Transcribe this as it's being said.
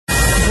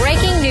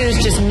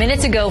just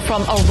minutes ago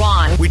from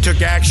Iran. We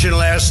took action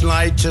last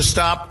night to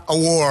stop a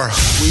war.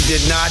 We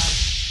did not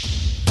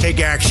take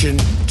action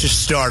to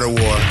start a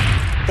war.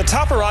 The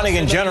top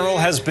Iranian general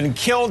has been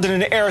killed in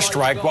an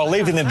airstrike while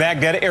leaving the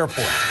Baghdad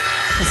airport.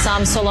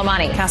 Qasem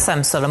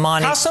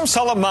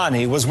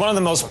Soleimani was one of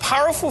the most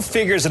powerful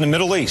figures in the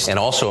Middle East. And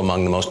also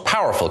among the most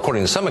powerful,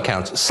 according to some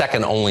accounts,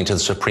 second only to the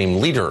supreme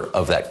leader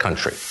of that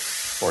country.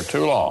 For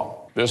too long,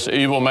 this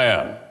evil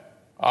man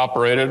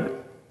operated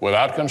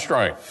without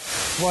constraint.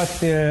 What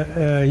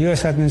the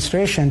U.S.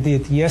 administration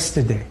did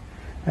yesterday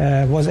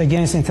was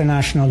against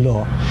international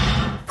law.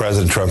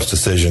 President Trump's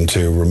decision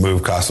to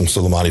remove Qasem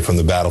Soleimani from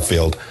the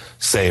battlefield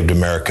saved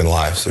American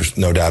lives. There's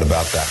no doubt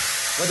about that.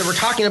 Whether we're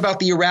talking about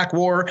the Iraq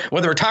war,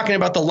 whether we're talking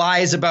about the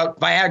lies about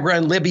Viagra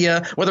in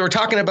Libya, whether we're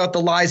talking about the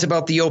lies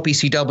about the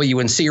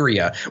OPCW in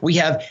Syria, we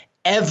have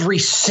every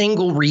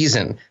single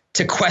reason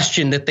to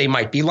question that they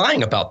might be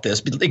lying about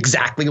this,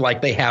 exactly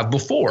like they have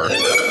before.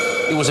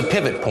 It was a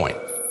pivot point.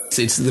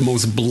 It's the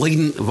most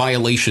blatant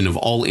violation of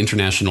all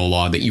international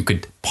law that you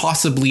could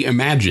possibly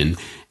imagine.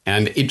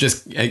 And it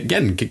just,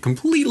 again,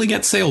 completely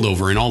gets sailed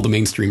over in all the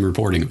mainstream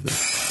reporting of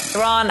this.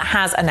 Iran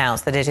has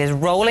announced that it is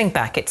rolling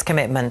back its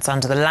commitments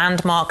under the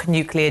landmark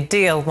nuclear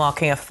deal,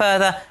 marking a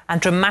further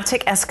and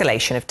dramatic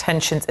escalation of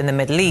tensions in the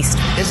Middle East.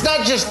 It's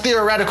not just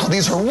theoretical.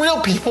 These are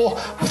real people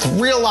with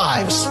real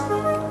lives.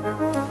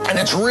 And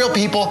it's real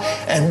people,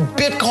 and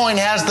Bitcoin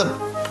has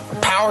the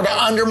power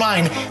to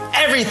undermine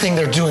everything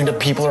they're doing to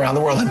people around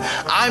the world. And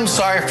I'm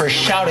sorry for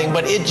shouting,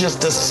 but it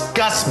just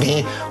disgusts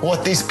me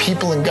what these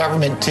people in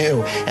government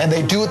do. And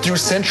they do it through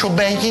central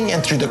banking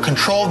and through the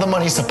control of the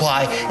money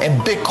supply,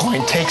 and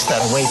Bitcoin takes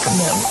that away from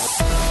them.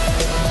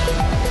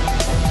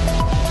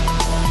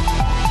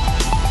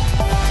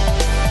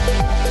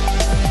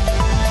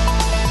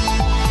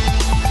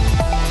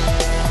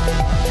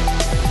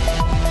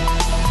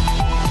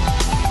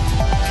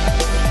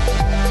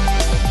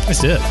 Let's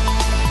do it.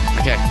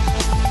 Okay.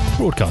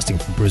 Broadcasting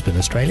from Brisbane,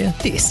 Australia,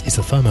 this is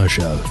The FOMO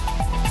Show.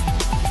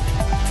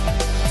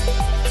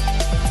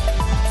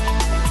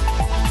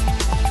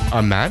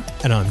 I'm Matt.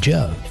 And I'm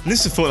Joe. And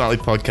this is a fortnightly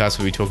podcast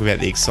where we talk about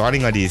the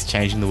exciting ideas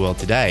changing the world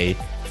today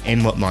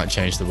and what might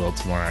change the world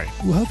tomorrow.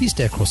 We'll help you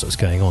stay across what's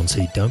going on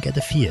so you don't get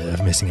the fear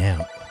of missing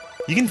out.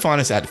 You can find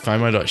us at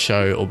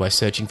FOMO.show or by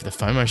searching for The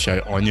FOMO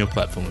Show on your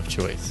platform of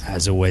choice.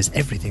 As always,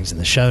 everything's in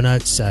the show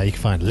notes. You can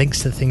find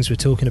links to the things we're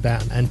talking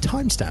about and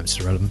timestamps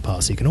to relevant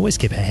parts, so you can always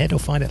skip ahead or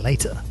find it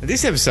later.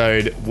 This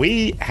episode,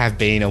 we have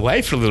been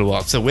away for a little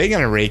while, so we're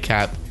going to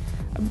recap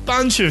a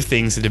bunch of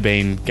things that have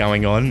been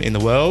going on in the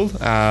world,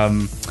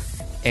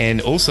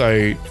 and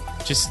also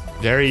just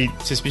very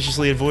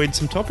suspiciously avoid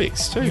some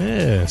topics too.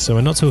 Yeah, so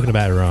we're not talking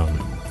about Iran.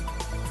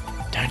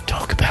 Don't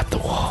talk about the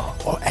war.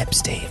 Or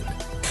Epstein.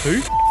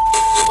 Who?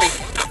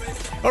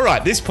 All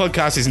right, this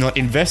podcast is not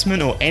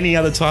investment or any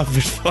other type of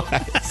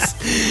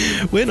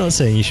advice. We're not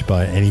saying you should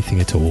buy anything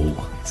at all.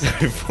 So,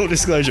 full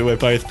disclosure, we're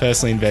both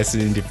personally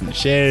invested in different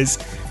shares,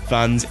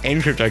 funds,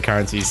 and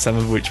cryptocurrencies, some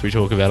of which we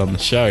talk about on the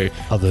show.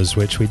 Others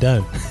which we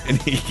don't.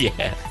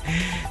 Yeah.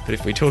 But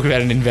if we talk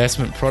about an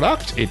investment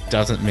product, it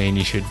doesn't mean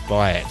you should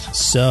buy it.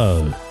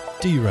 So,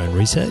 do your own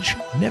research,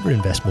 never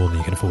invest more than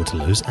you can afford to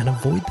lose, and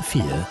avoid the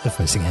fear of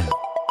missing out.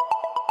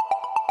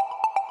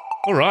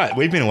 All right,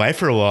 we've been away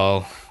for a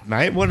while.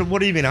 Mate, what have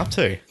you been up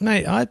to?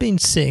 Mate, I've been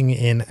sitting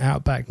in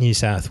outback New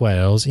South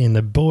Wales in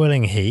the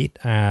boiling heat,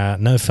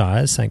 no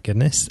fires, thank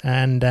goodness,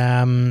 and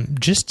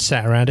just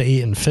sat around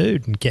eating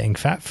food and getting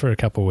fat for a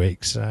couple of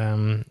weeks.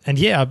 And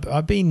yeah,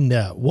 I've been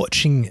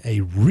watching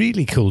a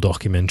really cool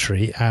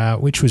documentary,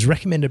 which was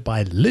recommended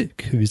by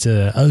Luke, who's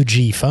an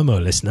OG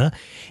FOMO listener.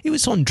 It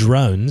was on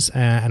drones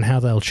and how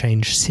they'll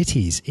change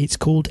cities. It's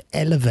called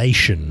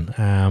Elevation.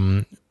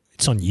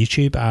 It's on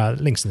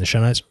YouTube. Links in the show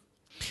notes.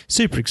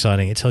 Super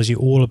exciting. It tells you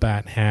all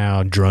about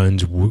how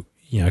drones,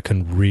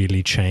 can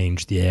really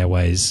change the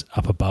airways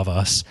up above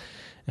us,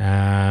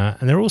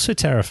 and they're also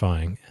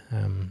terrifying.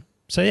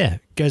 So yeah,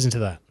 it goes into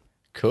that.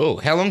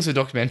 Cool. How long's the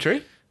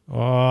documentary?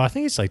 Oh, I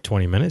think it's like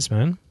 20 minutes,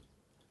 man.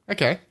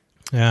 Okay.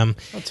 Not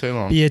too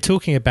long. Yeah,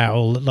 talking about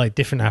all like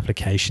different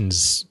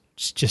applications.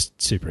 It's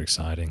just super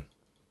exciting.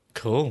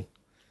 Cool.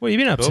 What have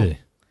you been up to?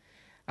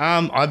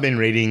 I've been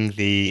reading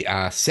the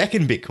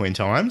second Bitcoin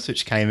Times,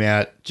 which came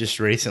out just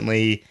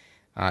recently.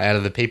 Out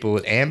of the people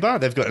at Amber,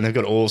 they've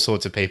got all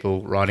sorts of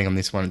people writing on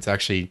this one. It's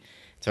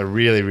a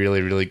really,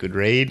 really, really good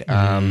read.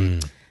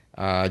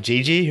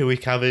 Gigi, who we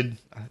covered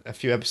a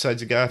few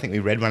episodes ago, I think we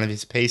read one of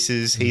his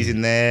pieces. He's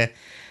in there.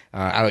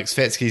 Alex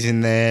Fetsky's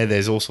in there.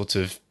 There's all sorts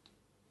of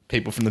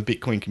people from the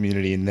Bitcoin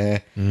community in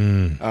there.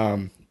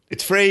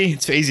 It's free.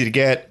 It's easy to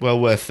get.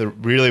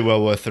 Really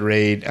well worth the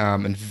read,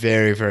 and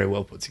very, very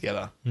well put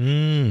together.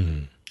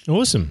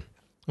 Awesome.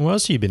 What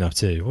else have you been up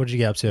to? What did you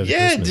get up to over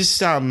Christmas?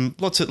 Just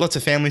lots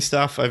of family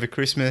stuff over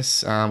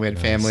Christmas. We had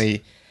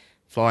family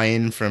fly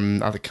in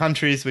from other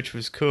countries, which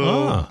was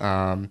cool.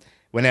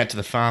 Went out to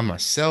the farm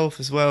myself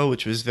as well,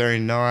 which was very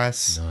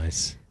nice.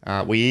 Nice.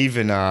 We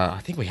even, I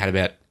think we had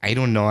about 8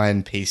 or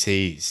 9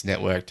 PCs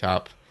networked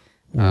up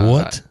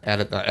What? Out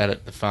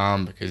at the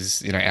farm,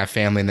 because our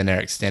family and then our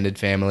extended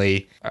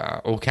family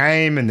all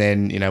came, and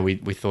then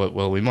we thought,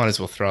 well, we might as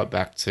well throw it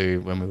back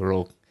to when we were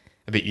all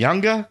a bit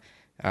younger.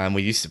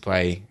 We used to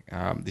play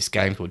this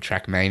game called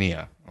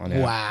Trackmania on our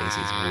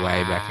PCs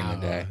way back in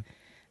the day.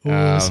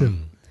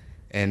 Awesome.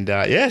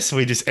 So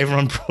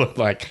everyone brought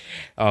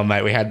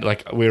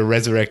we were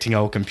resurrecting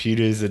old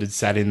computers that had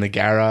sat in the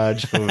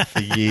garage for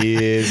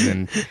years,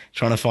 and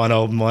trying to find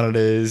old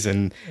monitors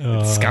and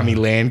scummy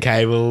LAN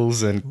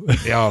cables, and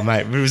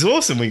it was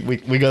awesome.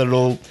 We got it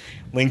all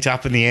linked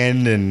up in the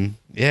end, and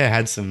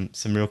had some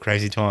real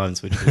crazy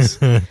times, which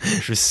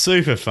was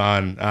super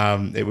fun.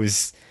 It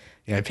was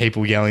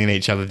people yelling at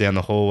each other down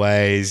the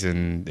hallways,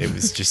 and it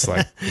was just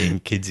like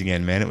being kids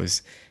again, man. It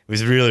was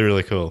really,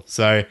 really cool.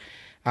 So.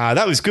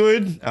 That was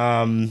good.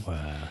 But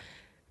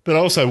I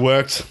also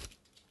worked.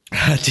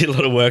 I did a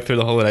lot of work through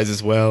the holidays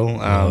as well.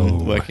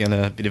 Working on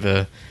a bit of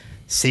a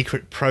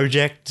secret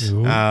project.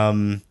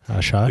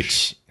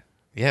 Which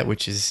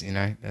is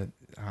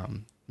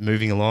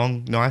moving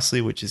along nicely,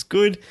 which is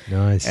good.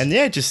 Nice. And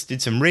just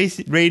did some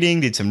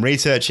reading, did some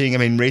researching. I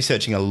mean,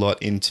 researching a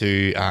lot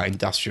into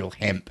industrial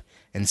hemp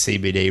and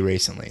CBD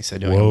recently. So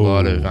doing a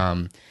lot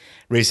of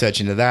research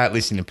into that,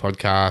 listening to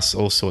podcasts,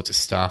 all sorts of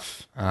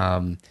stuff.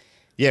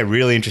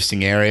 Really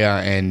interesting area,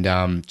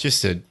 and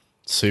just a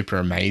super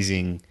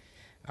amazing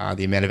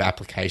the amount of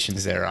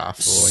applications there are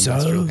for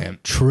industrial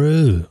hemp.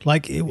 True.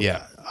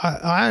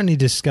 I only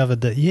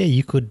discovered that,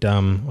 you could,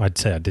 I'd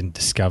say I didn't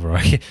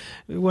discover.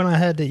 When I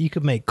heard that you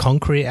could make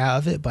concrete out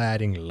of it by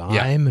adding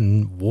lime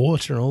and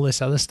water and all this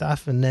other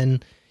stuff, and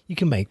then you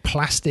can make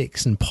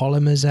plastics and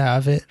polymers out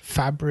of it,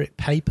 fabric,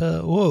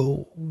 paper.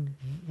 Whoa.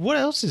 What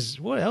else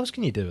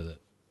can you do with it?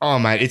 Oh,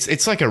 mate,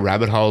 it's like a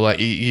rabbit hole. Like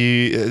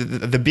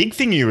the big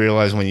thing you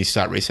realize when you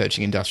start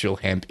researching industrial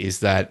hemp is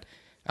that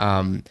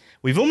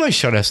we've almost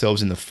shot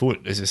ourselves in the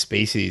foot as a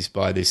species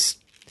by this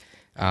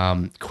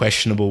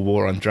questionable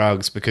war on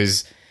drugs,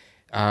 because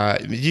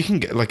you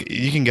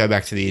can go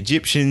back to the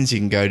Egyptians, you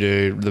can go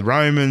to the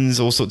Romans,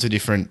 all sorts of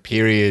different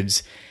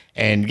periods,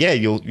 and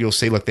you'll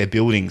see like their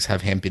buildings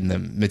have hemp in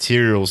them,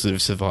 materials that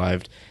have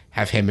survived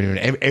have hemp in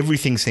it.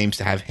 Everything seems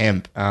to have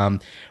hemp.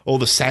 All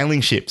the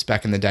sailing ships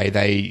back in the day,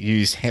 they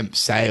used hemp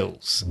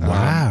sails.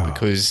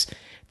 Because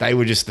they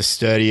were just the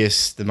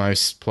sturdiest, the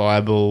most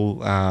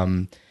pliable.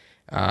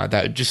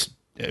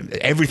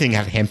 Everything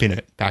had hemp in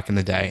it back in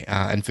the day,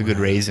 and for good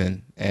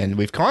reason. And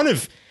we've kind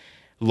of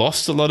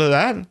lost a lot of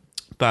that,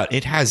 but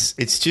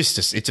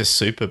it's a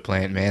super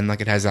plant, man. Like,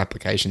 it has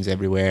applications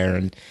everywhere.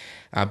 And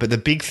but the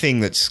big thing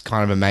that's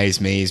kind of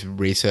amazed me is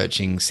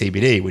researching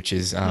CBD, which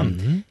is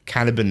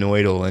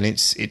cannabinoidal, and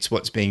it's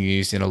what's being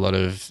used in a lot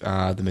of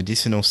the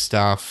medicinal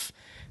stuff.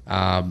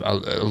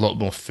 A lot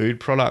more food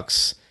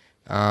products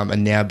are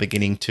now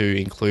beginning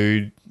to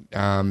include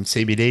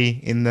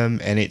CBD in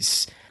them, and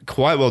it's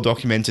quite well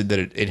documented that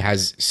it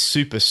has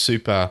super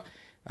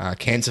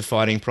cancer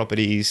fighting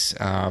properties,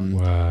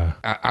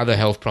 other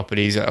health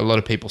properties. A lot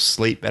of people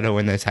sleep better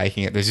when they're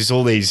taking it. There's just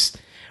all these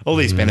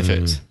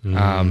benefits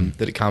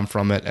that come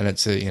from it, and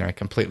it's a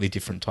completely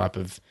different type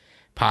of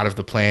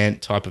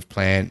plant.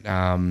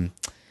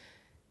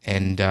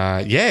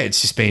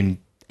 It's just been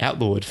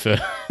outlawed for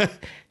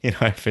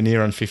for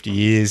near on 50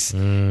 years,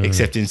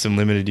 except in some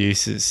limited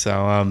uses.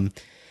 So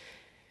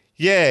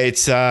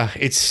it's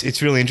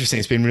really interesting.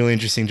 It's been really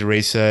interesting to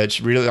research.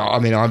 Really, I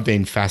mean, I've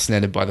been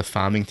fascinated by the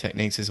farming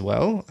techniques as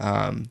well,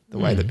 the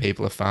way that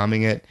people are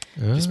farming it,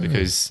 just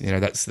because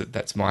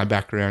that's my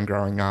background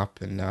growing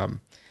up, and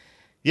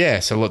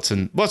so lots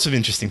of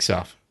interesting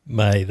stuff.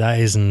 Mate, that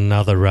is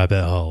another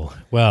rabbit hole.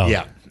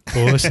 Well,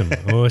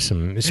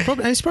 awesome. It's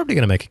probably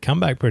going to make a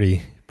comeback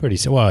pretty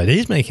soon. Well, it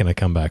is making a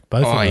comeback.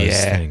 Both of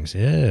those things.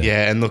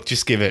 Yeah. And look,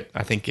 just give it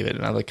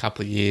another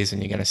couple of years,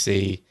 and you're going to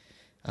see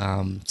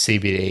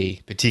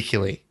CBD,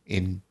 particularly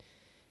in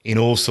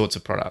all sorts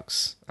of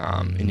products,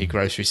 in your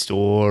grocery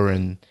store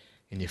and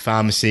in your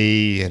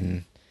pharmacy,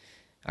 and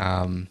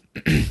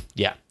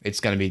it's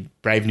going to be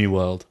brave new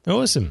world.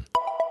 Awesome.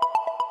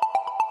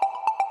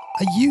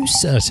 Are you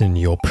certain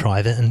you're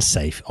private and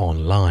safe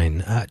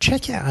online?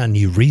 Check out our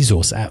new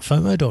resource at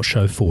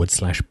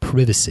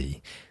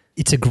FOMO.show/privacy.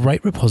 It's a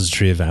great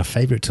repository of our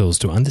favorite tools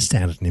to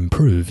understand and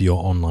improve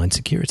your online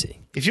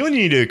security. If you're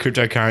new to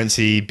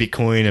cryptocurrency,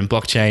 Bitcoin, and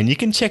blockchain, you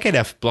can check out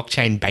our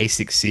Blockchain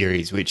Basics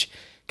series, which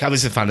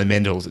covers the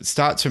fundamentals. It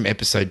starts from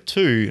episode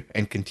 2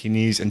 and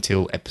continues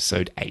until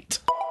episode 8.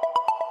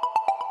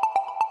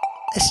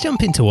 Let's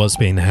jump into what's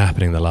been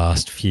happening the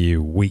last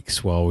few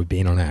weeks while we've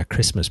been on our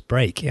Christmas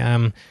break.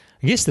 I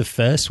guess the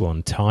first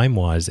one,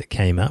 time-wise, that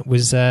came up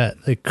was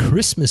the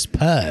Christmas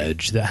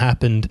purge that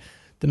happened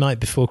the night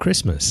before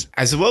Christmas.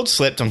 As the world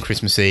slept on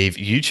Christmas Eve,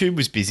 YouTube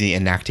was busy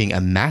enacting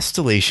a mass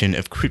deletion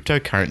of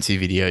cryptocurrency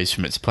videos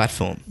from its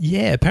platform.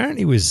 Yeah,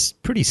 apparently it was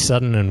pretty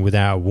sudden and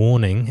without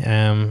warning,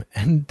 and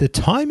the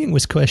timing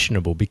was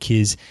questionable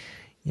because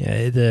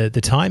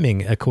the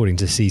timing, according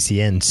to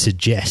CCN,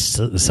 suggests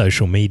that the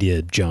social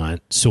media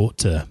giant sought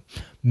to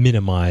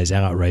minimize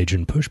outrage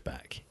and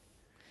pushback.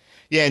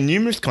 Yeah,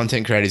 numerous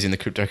content creators in the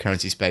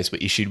cryptocurrency space were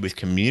issued with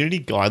community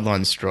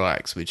guideline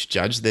strikes, which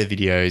judged their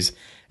videos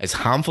as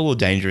harmful or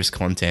dangerous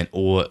content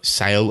or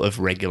sale of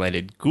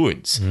regulated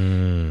goods.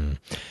 Now,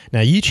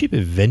 YouTube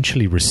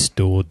eventually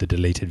restored the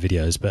deleted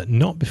videos, but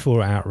not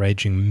before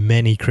outraging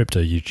many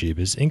crypto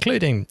YouTubers,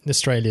 including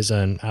Australia's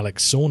own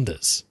Alex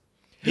Saunders.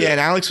 Yeah, and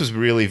Alex was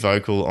really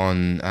vocal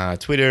on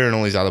Twitter and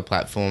all these other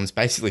platforms,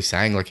 basically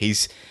saying like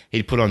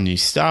he'd put on new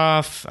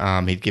stuff,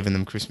 he'd given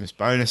them Christmas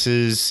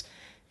bonuses,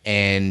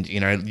 and you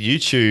know,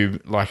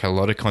 YouTube, like a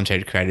lot of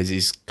content creators,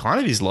 is kind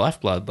of his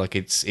lifeblood. Like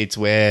it's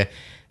where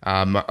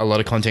a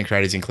lot of content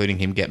creators, including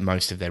him, get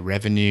most of their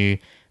revenue.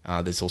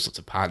 There's all sorts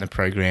of partner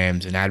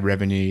programs and ad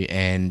revenue,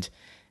 and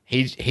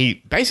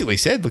he basically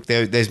said, look,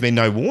 there's been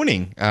no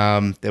warning.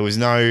 There was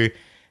no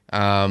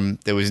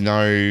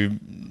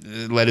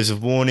letters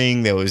of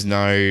warning. There was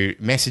no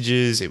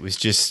messages. It was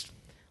just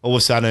all of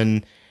a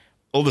sudden,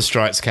 all the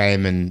strikes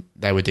came and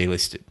they were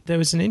delisted. There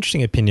was an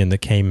interesting opinion that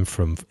came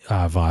from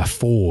via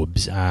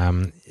Forbes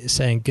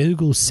saying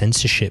Google's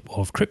censorship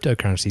of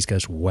cryptocurrencies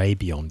goes way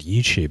beyond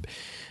YouTube.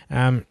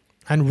 And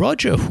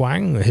Roger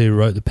Huang, who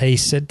wrote the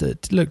piece, said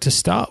that, look, to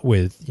start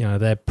with, you know,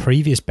 their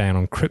previous ban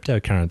on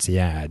cryptocurrency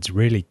ads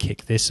really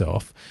kicked this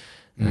off.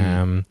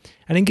 And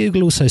then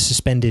Google also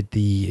suspended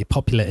the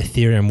popular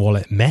Ethereum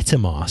wallet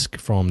MetaMask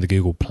from the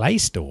Google Play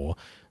Store,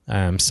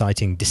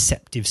 citing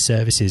deceptive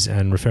services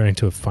and referring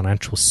to a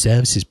financial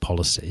services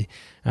policy.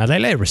 They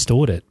later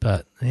restored it,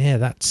 but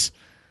it's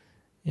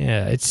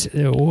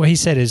what he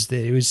said is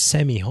that it was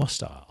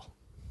semi-hostile.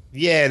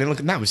 Yeah, and look,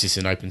 and that was just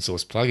an open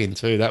source plugin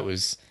too. That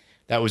was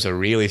a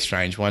really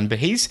strange one. But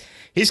his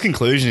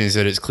conclusion is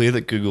that it's clear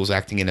that Google's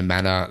acting in a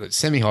manner that's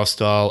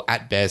semi-hostile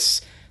at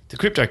best to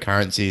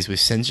cryptocurrencies,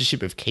 with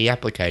censorship of key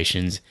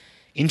applications,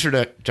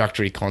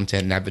 introductory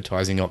content and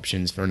advertising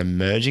options for an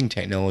emerging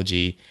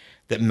technology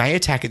that may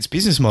attack its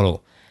business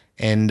model,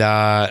 and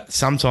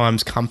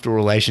sometimes comfortable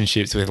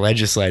relationships with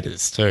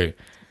legislators too.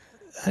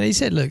 And he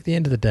said, look, at the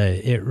end of the day,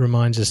 it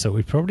reminds us that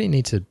we probably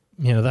need to,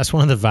 you know, that's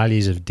one of the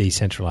values of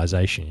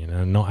decentralization, you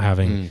know, not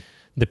having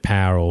the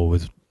power or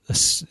with,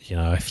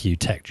 a few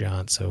tech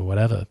giants or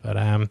whatever. But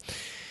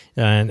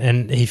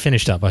and he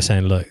finished up by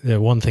saying, look,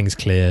 one thing's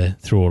clear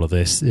through all of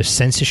this: there's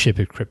censorship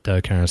of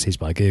cryptocurrencies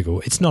by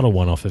Google. It's not a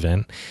one-off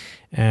event,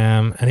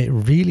 and it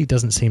really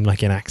doesn't seem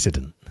like an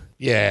accident.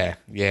 Yeah,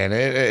 and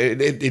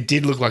it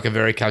did look like a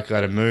very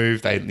calculated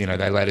move. They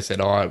later said,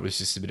 it was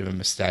just a bit of a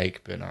mistake,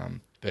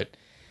 but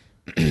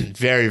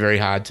very, very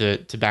hard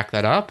to back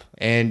that up.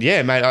 And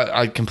yeah, mate,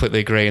 I completely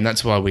agree, and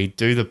that's why we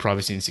do the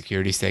privacy and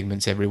security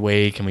segments every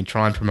week, and we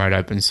try and promote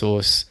open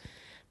source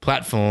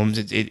platforms.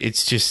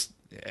 It's just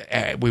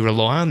we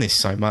rely on this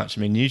so much.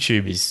 I mean,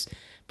 YouTube is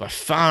by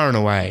far and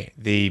away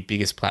the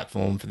biggest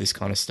platform for this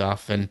kind of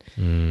stuff, and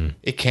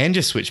it can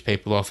just switch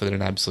people off at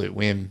an absolute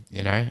whim,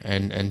 you know,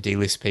 and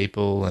delist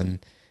people.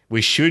 And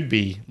we should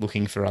be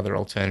looking for other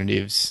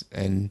alternatives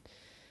and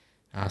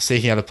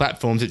seeking other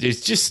platforms.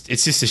 It's just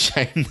a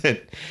shame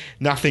that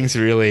nothing's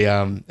really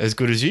as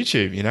good as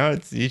YouTube. You know,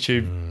 it's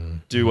YouTube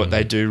do what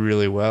they do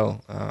really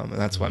well, and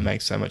that's what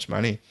makes so much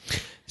money.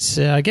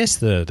 So I guess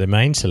the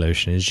main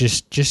solution is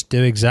just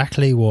do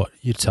exactly what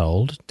you're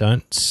told.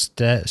 Don't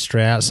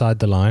stray outside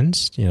the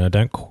lines. You know,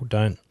 don't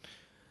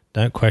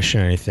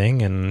question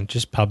anything, and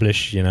just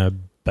publish, you know,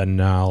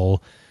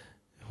 banal.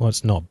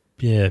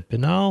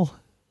 Banal.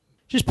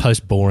 Just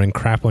post boring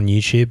crap on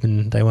YouTube,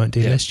 and they won't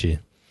delist you.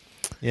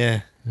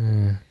 Yeah.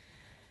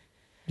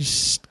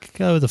 Just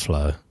go with the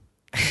flow.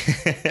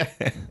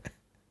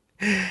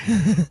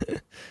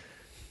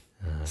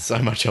 So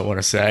much I want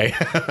to say.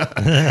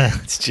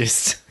 It's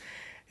just,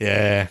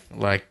 yeah,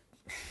 like,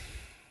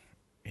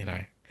 you know,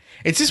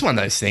 it's just one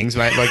of those things,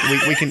 mate. Like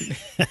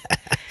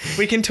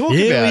we can talk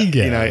about,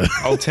 you know,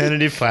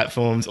 alternative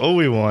platforms all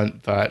we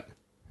want, but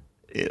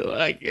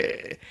like,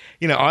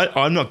 you know,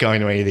 I'm not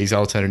going to any of these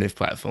alternative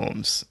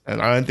platforms,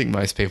 and I don't think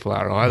most people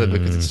are either,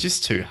 because it's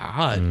just too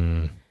hard.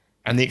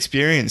 And the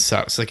experience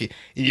sucks. Like,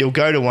 you'll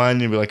go to one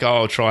and you'll be like, oh,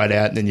 I'll try it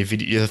out, and then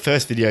the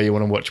first video you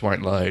want to watch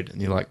won't load,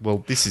 and you're like,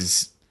 well, this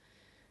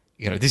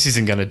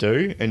isn't going to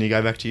do, and you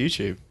go back to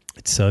YouTube.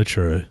 It's so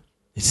true.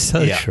 It's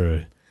so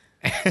true.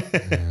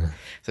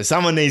 So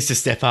someone needs to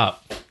step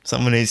up.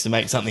 Someone needs to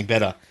make something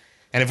better.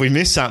 And if we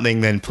miss something,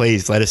 then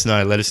please let us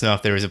know. Let us know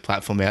if there is a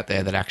platform out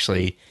there that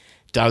actually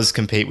does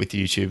compete with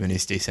YouTube and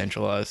is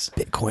decentralized.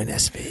 Bitcoin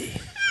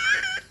SB.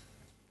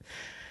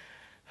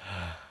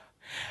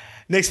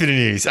 Next bit of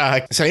news.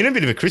 So in a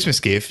bit of a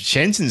Christmas gift,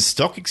 Shenzhen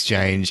Stock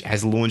Exchange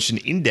has launched an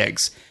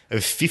index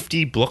of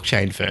 50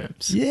 blockchain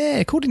firms. Yeah,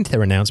 according to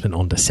their announcement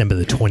on December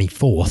the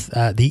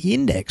 24th, the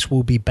index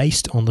will be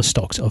based on the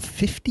stocks of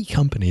 50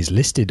 companies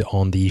listed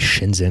on the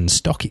Shenzhen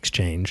Stock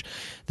Exchange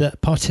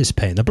that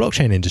participate in the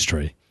blockchain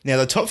industry. Now,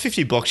 the top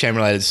 50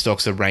 blockchain-related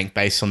stocks are ranked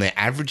based on their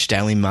average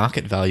daily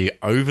market value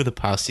over the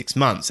past 6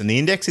 months, and the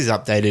index is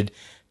updated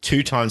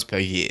 2 times per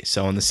year.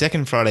 So on the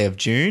second Friday of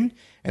June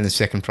and the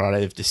second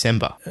Friday of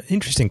December.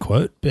 Interesting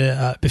quote.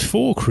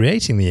 Before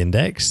creating the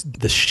index,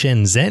 the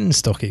Shenzhen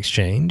Stock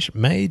Exchange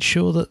made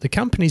sure that the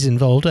companies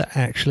involved are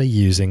actually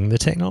using the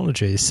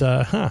technology.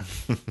 So, how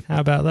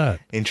about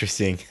that?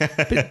 Interesting.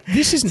 But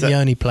this isn't the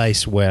only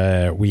place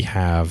where we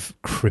have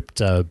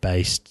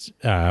crypto-based,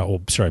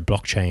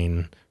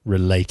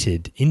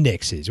 blockchain-related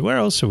indexes. Where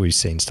else have we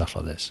seen stuff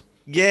like this?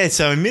 Yeah,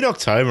 so in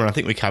mid-October, and I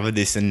think we covered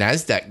this, the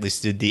NASDAQ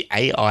listed the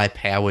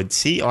AI-powered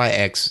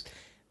CIX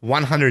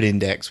 100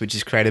 index, which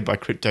is created by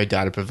crypto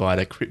data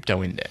provider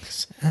Crypto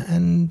Index.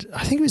 And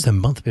I think it was the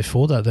month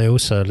before that they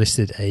also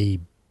listed a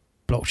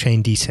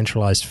blockchain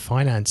decentralized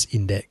finance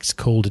index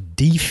called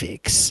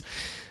DFIX,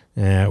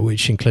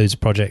 which includes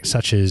projects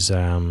such as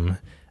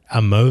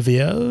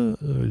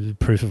Amovio,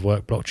 proof of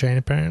work blockchain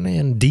apparently,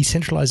 and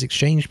decentralized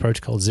exchange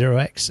protocol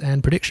 0x,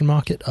 and prediction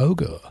market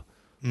Augur.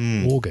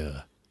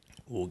 Augur.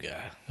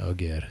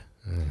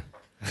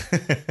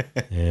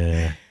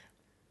 Yeah.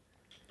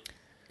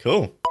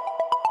 Cool.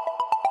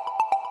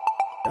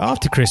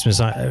 After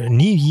Christmas,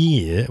 New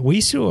Year,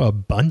 we saw a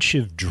bunch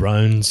of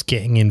drones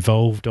getting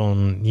involved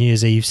on New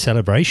Year's Eve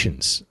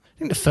celebrations. I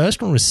think the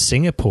first one was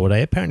Singapore.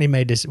 They apparently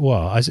made this,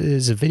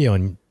 there's a video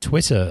on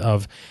Twitter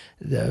of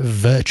a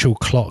virtual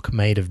clock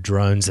made of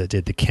drones that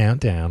did the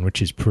countdown, which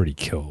is pretty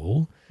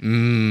cool.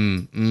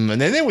 And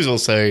then there was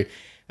also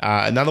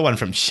another one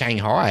from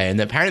Shanghai, and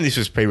apparently this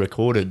was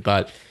pre-recorded,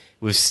 but it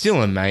was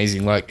still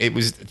amazing. Like, it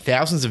was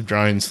thousands of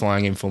drones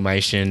flying in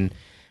formation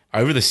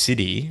over the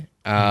city,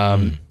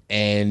 and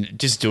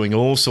just doing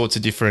all sorts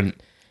of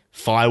different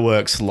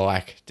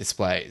fireworks-like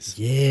displays.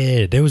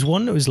 Yeah, there was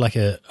one that was like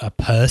a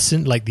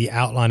person, like the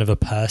outline of a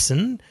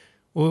person.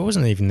 Well, it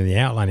wasn't even the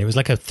outline. It was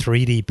like a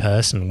 3D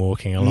person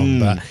walking along.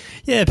 But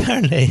yeah,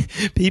 apparently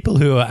people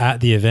who were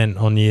at the event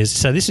on New Year's...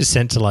 So this was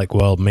sent to like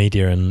world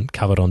media and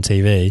covered on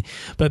TV.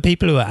 But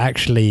people who were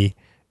actually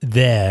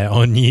there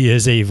on New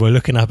Year's Eve were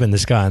looking up in the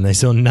sky and they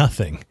saw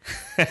nothing.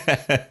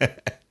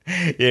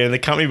 Yeah, the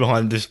company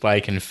behind the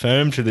display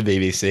confirmed to the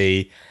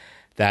BBC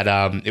that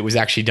it was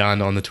actually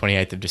done on the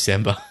 28th of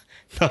December,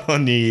 not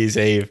on New Year's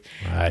Eve,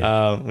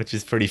 right. Which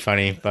is pretty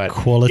funny. But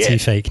quality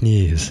fake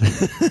news.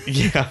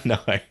 Yeah, I know.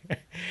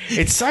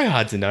 It's so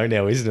hard to know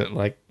now, isn't it?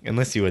 Like,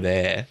 unless you were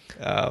there,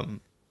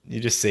 you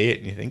just see it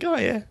and you think, oh,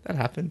 yeah, that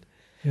happened.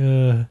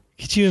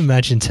 Could you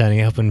imagine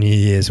turning up on New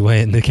Year's,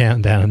 waiting the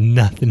countdown, and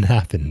nothing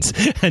happens,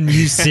 and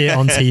you see it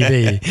on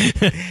TV,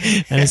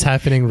 and it's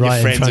happening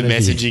right in front of you? Your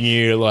friends are messaging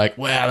you like,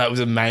 wow, that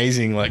was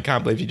amazing. Like,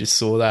 can't believe you just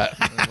saw that.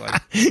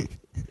 Like,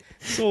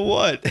 saw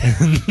what?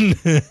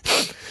 I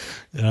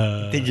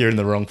think you're in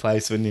the wrong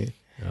place, wouldn't you?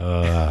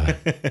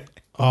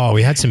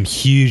 We had some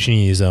huge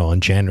news, though, on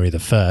January the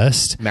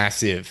 1st.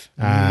 Massive.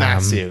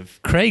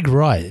 Craig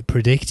Wright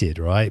predicted,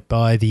 right,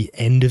 by the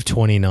end of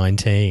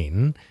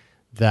 2019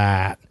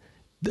 that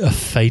a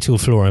fatal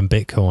flaw in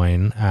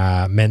Bitcoin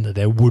meant that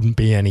there wouldn't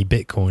be any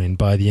Bitcoin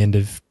by the end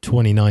of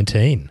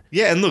 2019.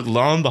 Yeah, and look,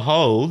 lo and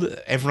behold,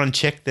 everyone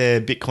checked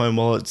their Bitcoin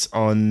wallets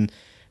on,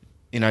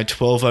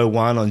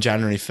 12:01 on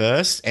January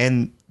 1st,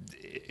 and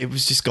it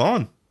was just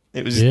gone.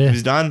 It was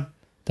done.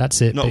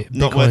 That's it.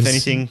 Not worth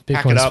anything.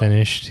 Pack it Bitcoin's up.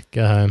 Finished.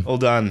 Go home. All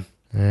done.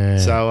 Yeah.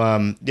 So,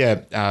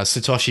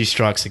 Satoshi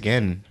strikes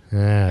again.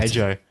 Yeah, hey,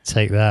 Joe.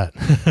 Take that.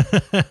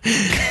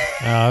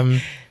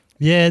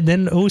 Yeah,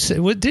 then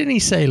also, didn't he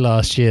say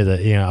last year that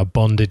a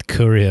bonded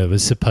courier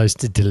was supposed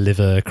to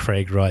deliver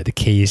Craig Wright the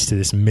keys to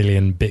this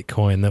million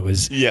Bitcoin that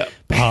was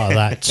part of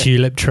that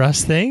Tulip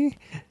Trust thing?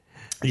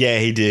 Yeah,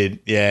 he did.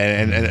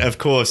 Yeah, and of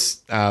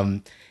course,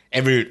 all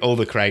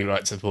the Craig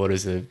Wright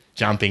supporters are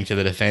jumping to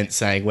the defense,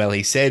 saying, "Well,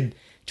 he said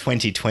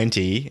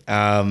 2020,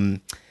 and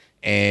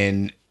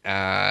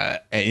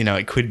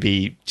it could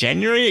be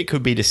January, it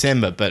could be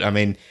December, but I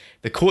mean."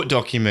 The court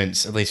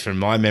documents, at least from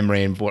my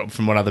memory and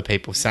from what other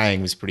people were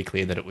saying, was pretty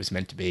clear that it was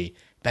meant to be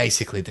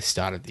basically the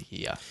start of the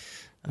year.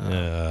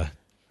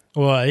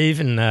 Well,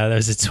 even there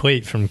was a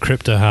tweet from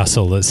Crypto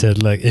Hustle that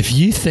said, look, if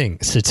you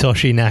think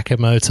Satoshi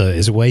Nakamoto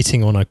is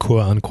waiting on a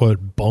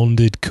quote-unquote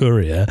bonded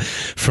courier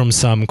from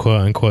some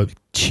quote-unquote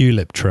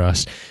Tulip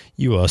Trust,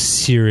 you are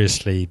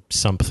seriously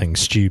something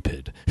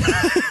stupid.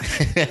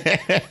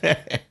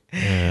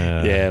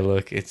 Yeah,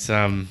 look, it's...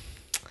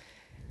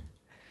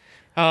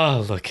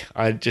 Oh, look,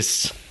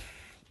 there's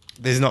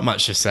not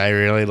much to say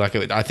really. Like,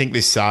 I think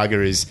this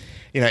saga is,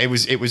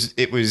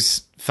 it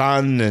was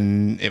fun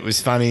and it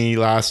was funny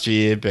last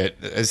year, but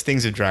as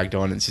things have dragged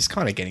on, it's just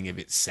kind of getting a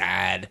bit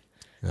sad.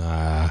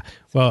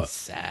 Well,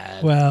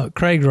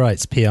 Craig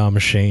Wright's PR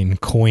machine,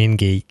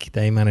 CoinGeek,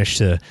 they managed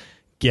to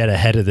get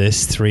ahead of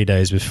this 3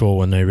 days before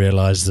when they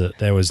realized that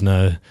there was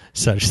no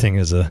such thing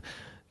as a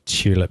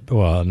tulip.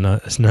 Well, no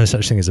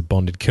such thing as a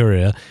bonded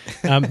courier.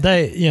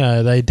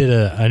 They did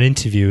an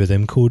interview with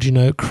him called,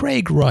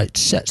 Craig Wright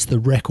sets the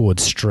record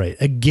straight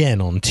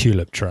again on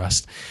Tulip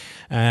Trust.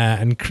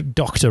 And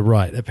Dr.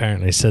 Wright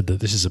apparently said that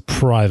this is a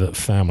private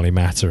family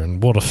matter,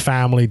 and what a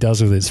family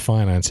does with its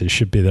finances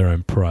should be their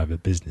own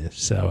private business.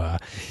 So,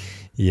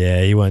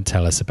 he won't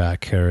tell us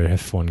about courier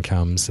if one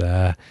comes.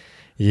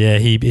 Yeah,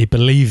 he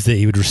believed that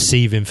he would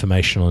receive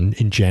information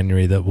in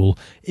January that will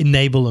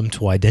enable him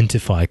to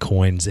identify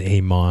coins that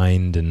he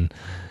mined, and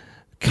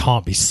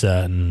can't be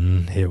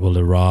certain it will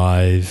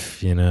arrive.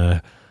 You know,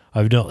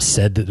 I've not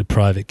said that the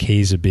private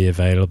keys would be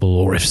available,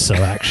 or if so,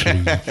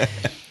 actually.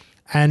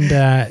 And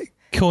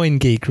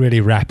CoinGeek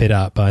really wrap it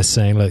up by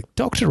saying, look,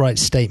 Dr.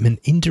 Wright's statement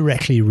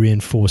indirectly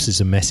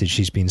reinforces a message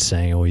he's been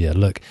saying all year.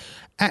 Look,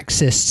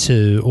 access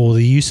to or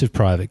the use of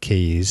private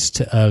keys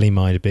to early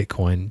mined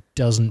Bitcoin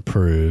doesn't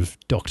prove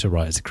Dr.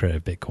 Wright is the creator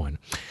of Bitcoin.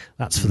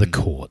 That's for the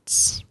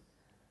courts.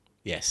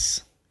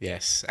 Yes.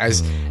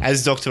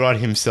 As Dr. Wright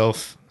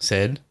himself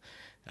said,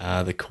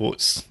 the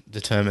courts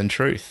determine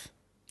truth.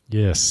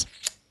 Yes.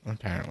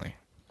 Apparently.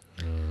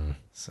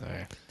 So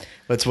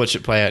let's watch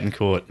it play out in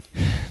court.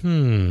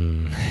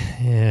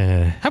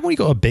 Yeah. Haven't we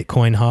got a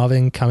Bitcoin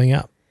halving coming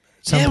up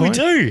at some point?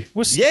 We do.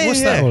 What's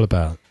that all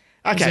about?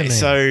 Okay,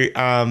 so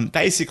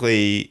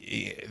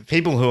basically,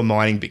 people who are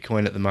mining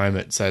Bitcoin at the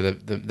moment, so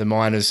the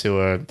miners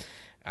who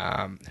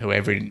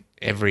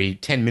every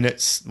 10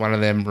 minutes, one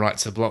of them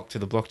writes a block to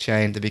the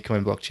blockchain, the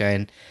Bitcoin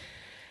blockchain,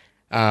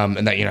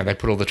 and they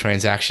put all the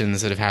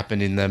transactions that have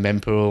happened in the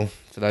mempool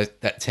for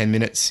that 10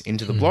 minutes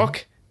into the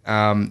block.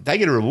 They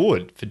get a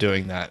reward for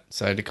doing that.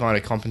 So to kind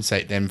of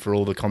compensate them for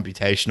all the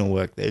computational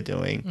work they're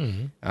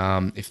doing,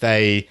 if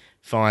they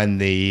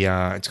find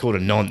it's called a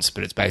nonce,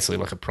 but it's basically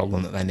like a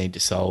problem that they need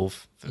to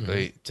solve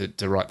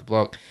to write the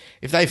block.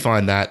 If they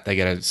find that, they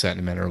get a certain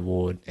amount of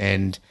reward.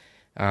 And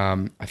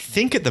I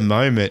think at the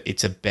moment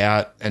it's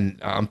about, and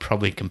I'm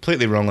probably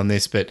completely wrong on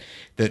this, but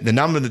the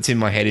number that's in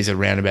my head is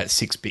around about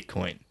 6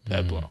 Bitcoin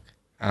per block.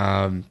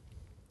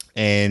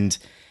 And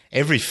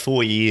every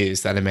 4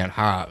 years that amount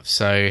halves.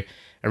 So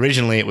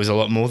originally it was a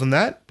lot more than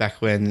that back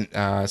when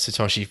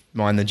Satoshi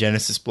mined the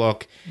Genesis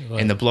block,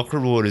 and the block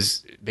reward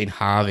has been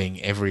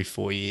halving every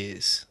 4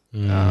 years.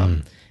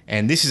 And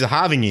this is a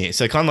halving year,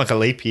 so kind of like a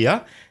leap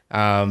year,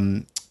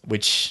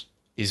 which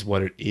is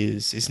what it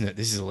is, isn't it?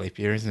 This is a leap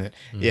year, isn't it?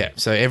 Yeah,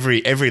 so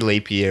every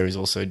leap year is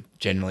also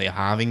generally a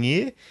halving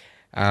year.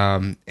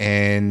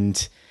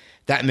 And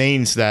that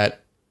means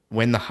that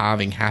when the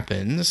halving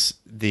happens,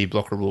 the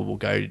block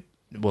reward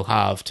will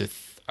halve to,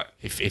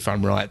 if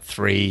I'm right,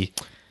 3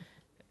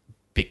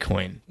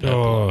 Bitcoin per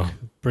block.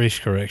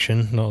 Brief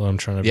correction. Not that I'm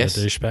trying to be a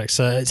douchebag.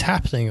 So it's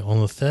happening on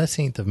the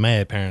 13th of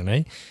May,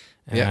 apparently.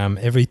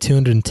 Every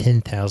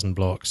 210,000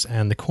 blocks,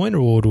 and the coin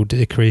reward will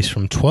decrease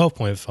from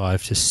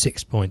 12.5 to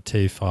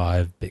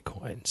 6.25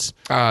 Bitcoins.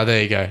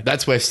 There you go.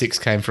 That's where 6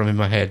 came from in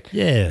my head.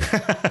 Yeah.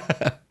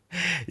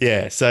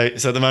 Yeah. So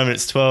at the moment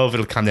it's 12.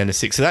 It'll come down to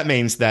 6. So that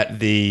means that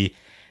the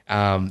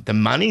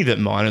money that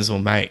miners will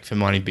make for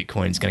mining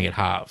Bitcoin is going to get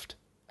halved.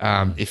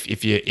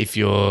 If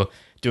you're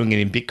doing it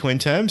in Bitcoin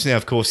terms. Now,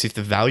 of course, if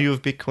the value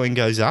of Bitcoin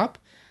goes up,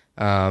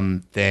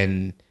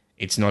 then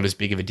it's not as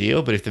big of a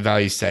deal. But if the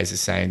value stays the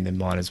same, then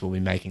miners will be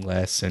making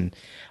less. And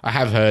I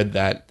have heard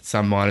that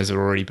some miners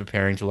are already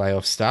preparing to lay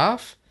off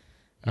staff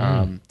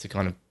to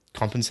kind of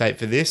compensate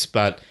for this.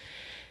 But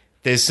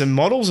there's some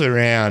models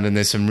around, and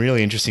there's some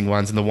really interesting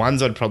ones. And the one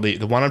I'd probably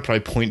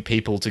point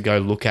people to go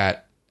look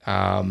at,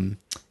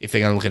 if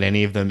they're going to look at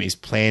any of them, is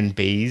Plan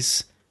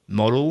B's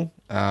model,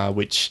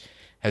 which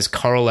has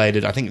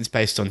correlated. I think it's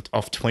based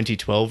off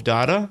 2012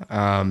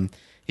 data.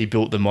 He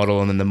built the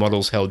model, and then the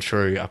model's held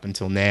true up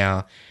until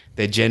now.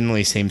 There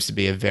generally seems to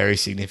be a very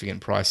significant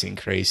price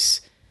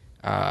increase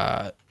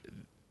by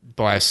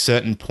a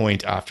certain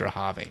point after a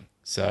halving.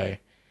 So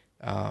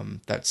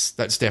that's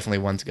definitely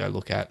one to go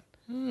look at.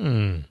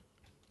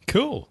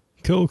 Cool.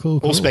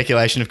 All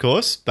speculation, of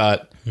course,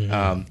 but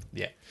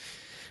yeah.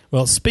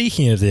 Well,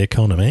 speaking of the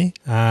economy,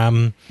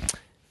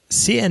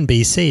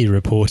 CNBC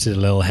reported a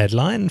little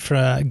headline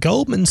for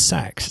Goldman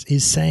Sachs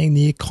is saying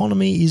the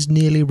economy is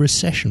nearly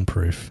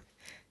recession-proof.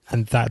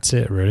 And that's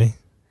it, really.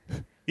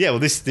 Yeah, well,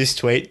 this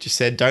tweet just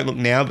said, don't look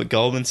now, but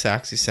Goldman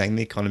Sachs is saying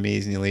the economy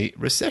is nearly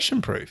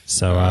recession-proof.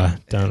 So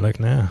don't look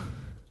now.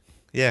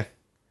 Yeah.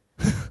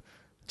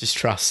 Just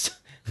trust.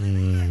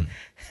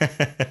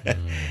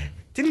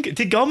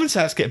 Did Goldman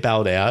Sachs get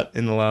bailed out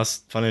in the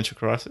last financial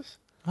crisis?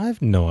 I have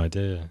no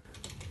idea.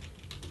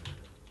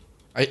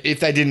 If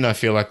they didn't, I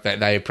feel like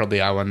they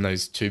probably are one of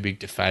those too big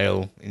to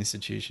fail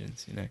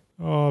institutions, you know.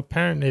 Oh,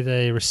 apparently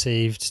they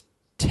received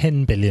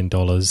 $10 billion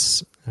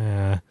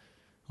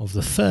of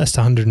the first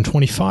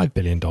 $125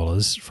 billion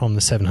from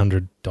the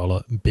 $700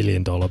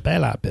 billion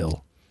bailout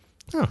bill.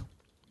 Oh.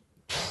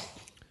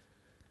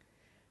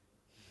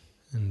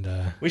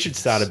 And we should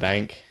start a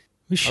bank.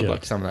 We should. I'd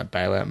like some of that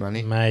bailout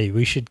money. Mate,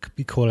 we should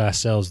call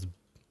ourselves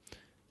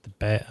the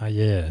bank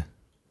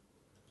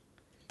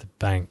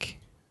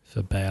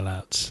for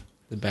bailouts.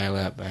 The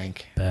bailout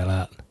bank.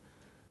 Bailout.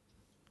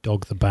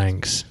 Dog the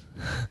banks.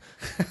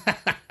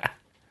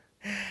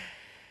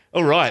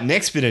 All right,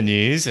 next bit of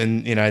news,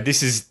 and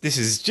this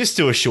is just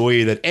to assure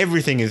you that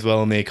everything is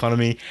well in the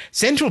economy.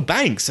 Central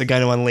banks are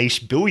going to unleash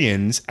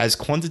billions as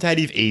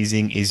quantitative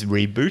easing is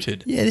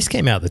rebooted. Yeah, this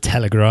came out of the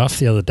Telegraph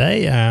the other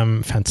day.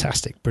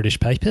 Fantastic British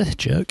paper,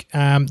 joke.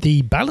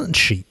 The balance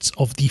sheets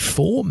of the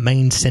 4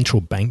 main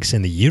central banks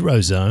in the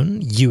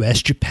Eurozone,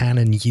 US, Japan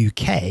and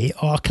UK,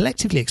 are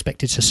collectively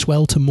expected to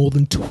swell to more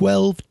than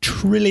 £12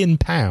 trillion.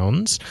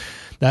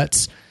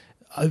 That's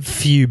a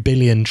few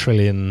billion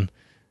trillion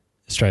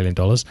Australian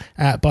dollars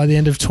by the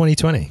end of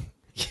 2020.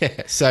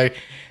 Yeah, so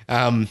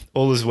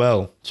all is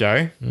well,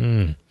 Joe.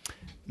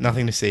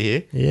 Nothing to see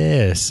here.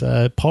 Yes,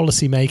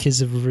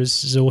 policymakers have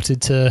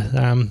resorted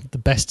to the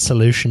best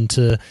solution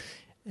to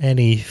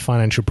any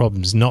financial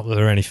problems. Not that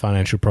there are any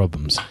financial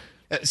problems.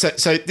 So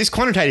this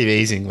quantitative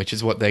easing, which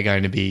is what they're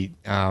going to be,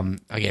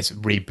 I guess,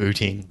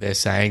 rebooting, they're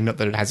saying, not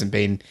that it hasn't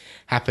been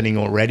happening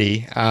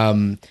already.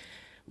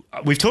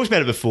 We've talked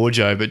about it before,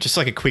 Joe, but just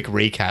like a quick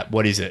recap,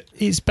 what is it?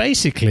 It's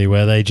basically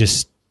where they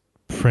just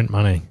print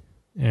money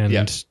and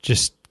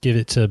just give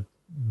it to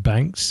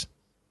banks,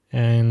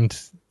 and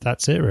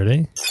that's it,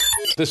 really.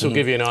 This will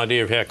give you an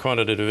idea of how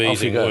quantitative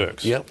easing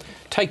works. Yep.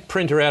 Take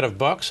printer out of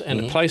box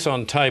and place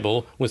on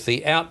table with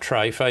the out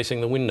tray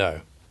facing the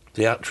window.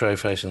 The out tray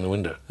facing the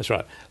window. That's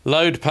right.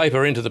 Load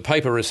paper into the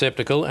paper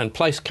receptacle and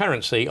place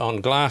currency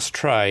on glass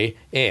tray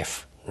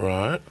F.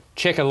 Right.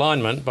 Check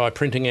alignment by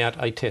printing out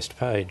a test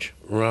page.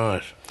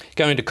 Right.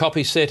 Go into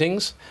copy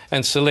settings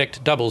and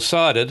select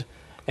double-sided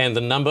and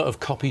the number of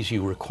copies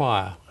you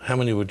require. How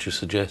many would you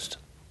suggest?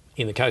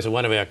 In the case of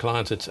one of our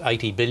clients, it's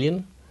 80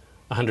 billion.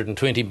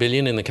 120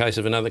 billion in the case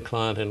of another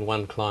client, and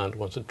one client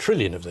wants 1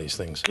 trillion of these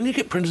things. Can you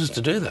get printers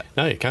to do that?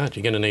 No, you can't.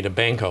 You're going to need a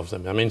bank of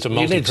them. I mean, it's a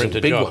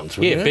multi-printer big job. Ones,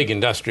 yeah, big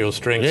industrial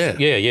strength.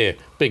 Yeah.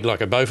 Big like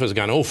a Bofors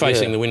gun, all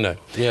facing the window.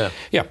 Yeah.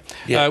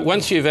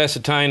 Once you've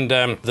ascertained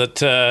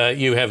that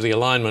you have the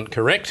alignment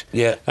correct,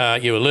 you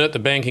alert the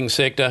banking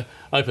sector,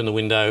 open the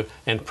window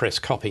and press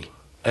copy.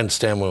 And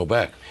stand well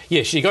back.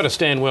 Yes, you've got to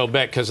stand well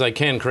back because they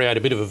can create a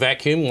bit of a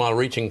vacuum while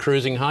reaching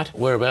cruising height.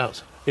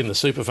 Whereabouts? In the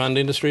super fund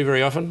industry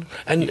very often.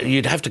 And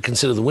you'd have to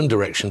consider the wind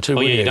direction too,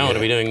 wouldn't you? You don't want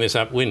to be doing this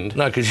upwind.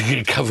 No, because you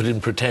get covered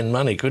in pretend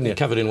money, couldn't you?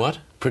 Covered in what?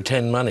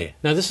 Pretend money.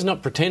 No, this is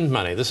not pretend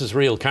money. This is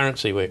real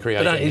currency we're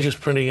creating. But aren't you just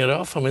printing it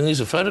off? I mean,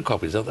 these are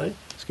photocopies, aren't they?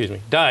 Excuse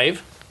me.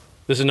 Dave,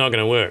 this is not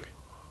going to work.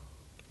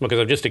 Because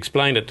I've just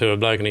explained it to a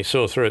bloke and he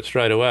saw through it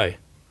straight away.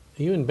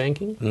 Are you in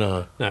banking?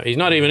 No. No, he's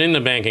not even in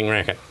the banking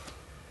racket.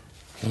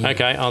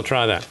 Okay, I'll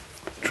try that.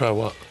 Try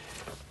what?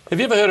 Have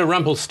you ever heard of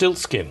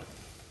Rumpelstiltskin?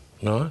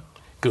 No.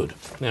 Good.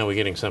 Now we're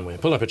getting somewhere.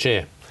 Pull up a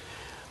chair.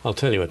 I'll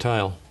tell you a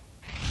tale.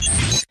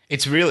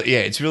 It's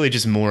really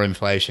just more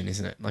inflation,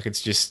 isn't it? Like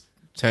it's just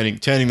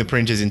turning the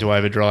printers into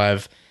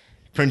overdrive,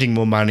 printing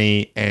more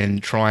money,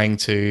 and trying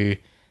to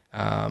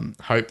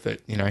hope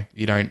that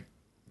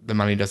the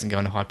money doesn't go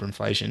into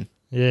hyperinflation.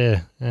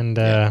 Yeah, and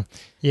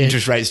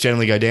interest rates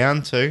generally go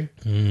down too.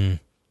 And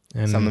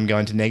some of them go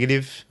into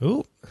negative.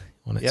 Ooh,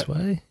 on its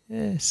way.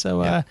 Yeah,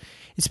 so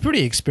it's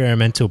pretty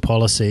experimental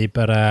policy,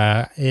 but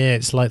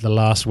it's like the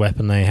last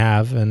weapon they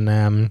have,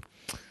 and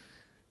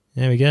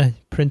there we go,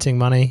 printing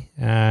money,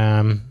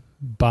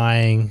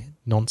 buying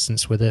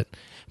nonsense with it.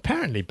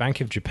 Apparently,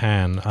 Bank of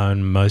Japan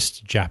own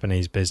most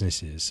Japanese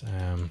businesses.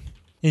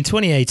 In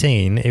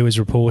 2018, it was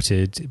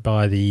reported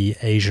by the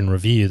Asian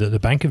Review that the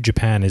Bank of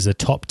Japan is a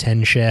top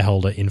 10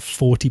 shareholder in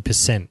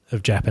 40%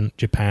 of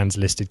Japan's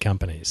listed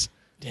companies.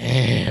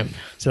 Damn.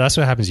 So that's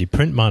what happens. You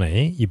print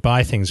money, you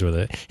buy things with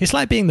it. It's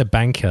like being the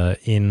banker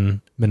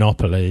in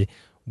Monopoly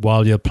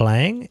while you're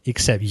playing,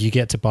 except you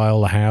get to buy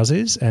all the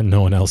houses and no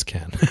one else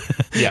can.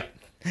 Yeah.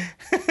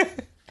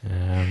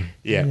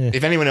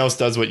 If anyone else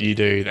does what you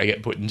do, they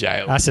get put in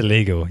jail. That's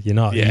illegal. You're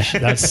not. Yeah.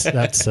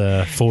 That's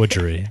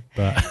forgery,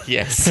 but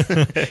yes,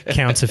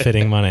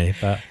 counterfeiting money.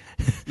 But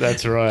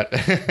that's right.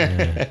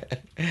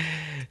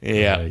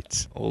 Yeah,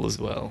 right. All as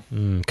well.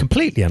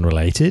 Completely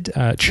unrelated,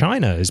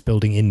 China is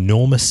building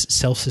enormous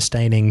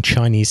self-sustaining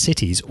Chinese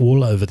cities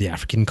all over the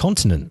African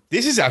continent.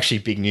 This is actually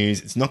big news.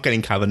 It's not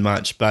getting covered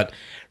much, but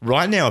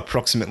right now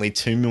approximately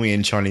 2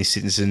 million Chinese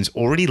citizens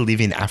already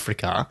live in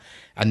Africa,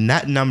 and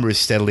that number is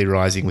steadily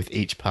rising with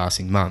each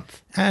passing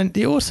month. And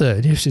the author,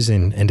 this is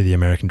in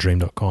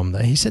endoftheamericandream.com,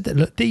 he said that,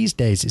 look, these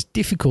days it's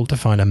difficult to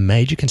find a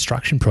major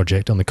construction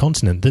project on the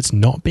continent that's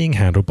not being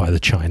handled by the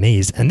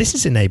Chinese, and this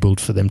has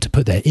enabled for them to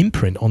put their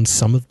imprint on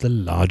some of the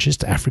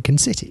largest African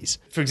cities.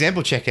 For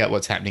example, check out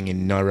what's happening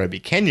in Nairobi,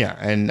 Kenya.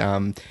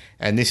 And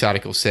this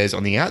article says,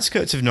 on the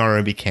outskirts of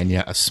Nairobi,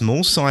 Kenya, a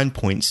small sign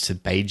points to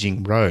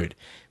Beijing Road,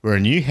 where a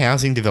new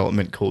housing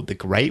development called the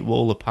Great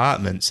Wall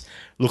Apartments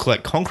look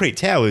like concrete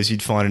towers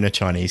you'd find in a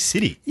Chinese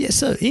city. Yeah,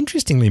 so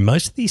interestingly,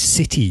 most of these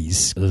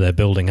cities that they're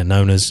building are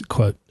known as,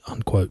 quote,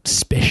 unquote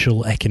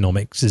special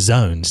economic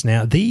zones.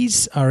 Now,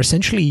 these are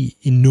essentially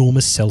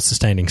enormous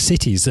self-sustaining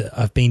cities that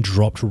have been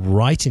dropped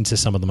right into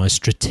some of the most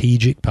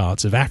strategic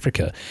parts of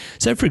Africa.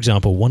 So, for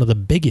example, one of the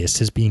biggest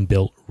has been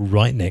built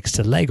right next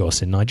to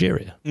Lagos in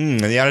Nigeria.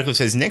 And the article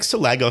says, next to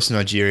Lagos,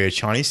 Nigeria,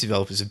 Chinese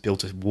developers have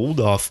built a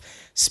walled-off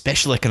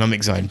special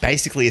economic zone,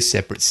 basically a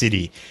separate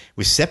city,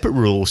 with separate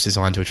rules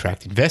designed to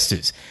attract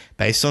investors,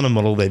 based on a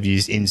model they've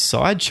used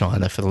inside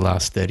China for the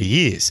last 30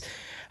 years.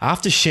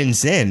 After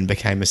Shenzhen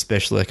became a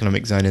special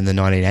economic zone in the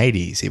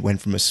 1980s, it went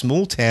from a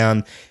small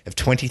town of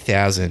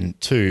 20,000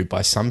 to,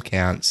 by some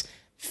counts,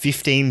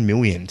 15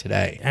 million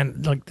today.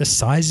 And like the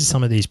size of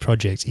some of these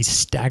projects is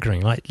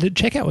staggering. Like,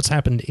 check out what's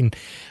happened in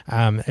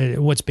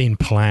what's been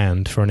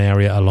planned for an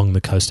area along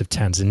the coast of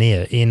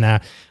Tanzania in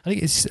I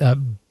think it's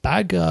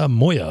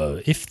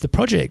Bagamoyo. If the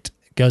project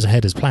goes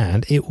ahead as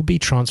planned, it will be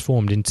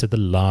transformed into the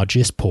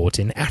largest port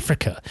in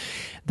Africa.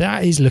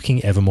 That is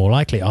looking ever more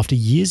likely. After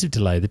years of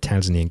delay, the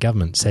Tanzanian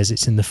government says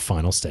it's in the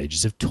final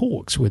stages of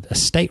talks with a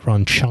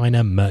state-run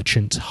China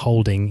Merchant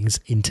Holdings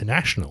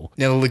International.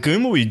 Now, the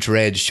lagoon will be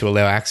dredged to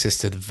allow access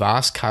to the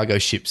vast cargo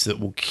ships that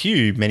will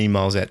queue many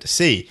miles out to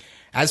sea.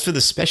 As for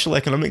the special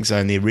economic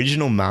zone, the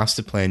original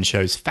master plan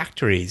shows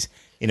factories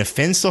in a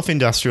fenced-off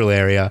industrial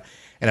area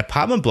and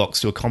apartment blocks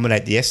to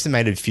accommodate the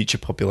estimated future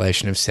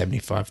population of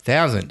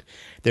 75,000.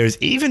 There is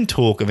even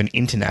talk of an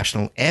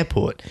international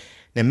airport.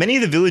 Now, many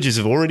of the villagers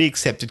have already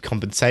accepted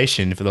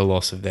compensation for the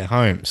loss of their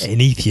homes. In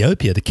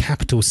Ethiopia, the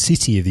capital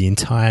city of the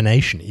entire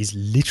nation is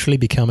literally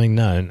becoming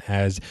known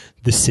as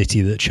the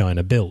city that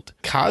China built.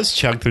 Cars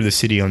chug through the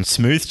city on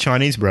smooth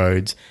Chinese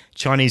roads,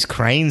 Chinese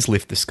cranes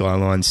lift the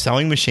skyline,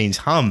 sewing machines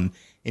hum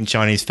in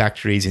Chinese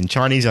factories in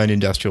Chinese-owned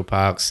industrial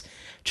parks.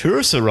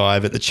 Tourists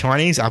arrive at the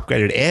Chinese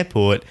upgraded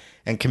airport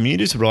and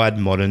commuters ride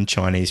modern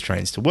Chinese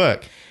trains to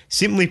work.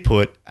 Simply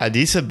put,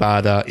 Addis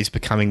Ababa is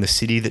becoming the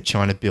city that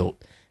China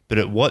built, but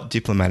at what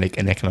diplomatic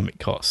and economic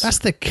cost? That's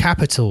the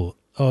capital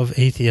of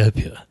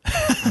Ethiopia.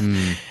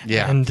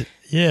 Yeah. And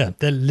yeah,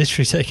 they're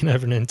literally taking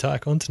over an entire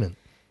continent.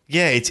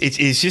 Yeah,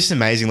 it's just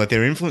amazing. Like,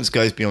 their influence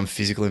goes beyond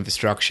physical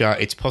infrastructure.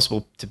 It's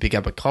possible to pick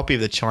up a copy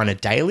of the China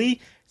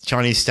Daily,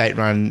 Chinese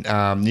state-run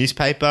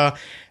newspaper,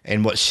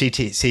 and watch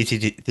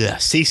CCTV,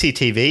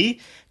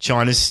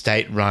 China's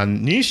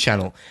state-run news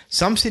channel.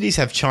 Some cities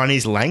have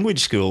Chinese language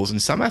schools,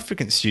 and some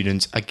African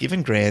students are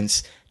given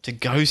grants to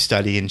go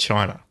study in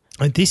China.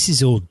 And this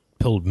is all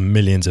pulled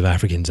millions of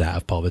Africans out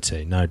of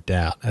poverty, no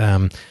doubt.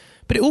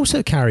 But it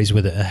also carries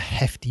with it a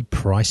hefty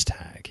price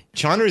tag.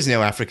 China is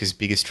now Africa's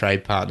biggest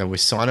trade partner, with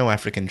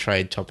Sino-African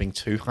trade topping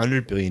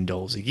 $200 billion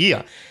a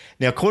year.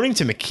 Now, according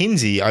to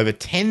McKinsey, over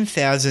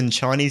 10,000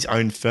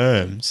 Chinese-owned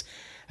firms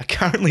are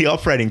currently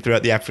operating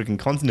throughout the African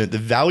continent. The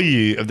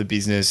value of the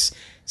business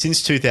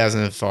since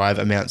 2005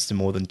 amounts to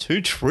more than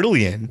 $2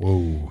 trillion,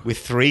 with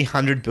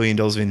 $300 billion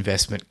of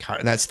investment.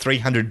 And that's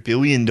 $300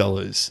 billion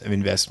of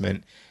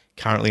investment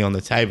currently on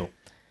the table.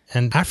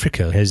 And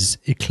Africa has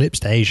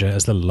eclipsed Asia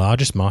as the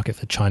largest market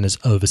for China's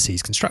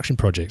overseas construction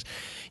projects.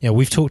 You know,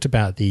 we've talked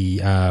about the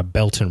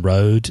Belt and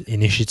Road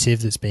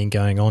initiative that's been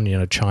going on, you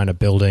know, China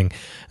building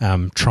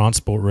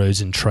transport roads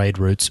and trade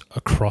routes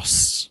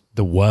across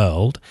the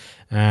world.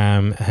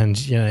 And,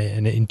 you know,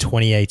 in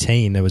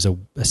 2018, there was a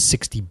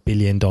 $60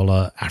 billion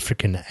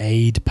African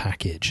aid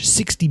package,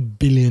 $60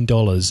 billion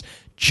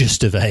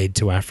just of aid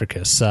to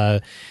Africa.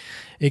 So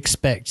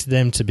expect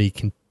them to be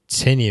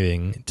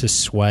continuing to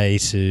sway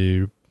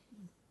to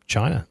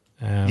China.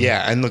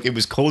 Yeah, and look, it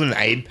was called an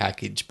aid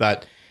package,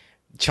 but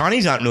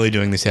Chinese aren't really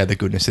doing this out of the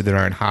goodness of their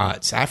own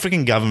hearts.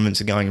 African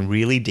governments are going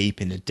really deep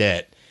into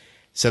debt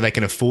so they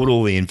can afford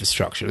all the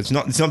infrastructure. It's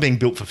not being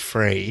built for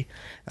free,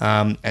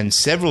 and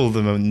several of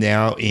them are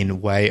now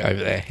in way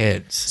over their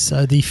heads.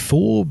 So the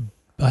 $4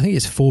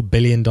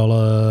 billion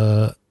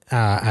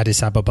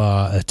Addis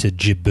Ababa to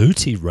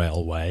Djibouti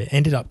railway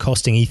ended up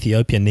costing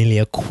Ethiopia nearly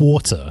a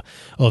quarter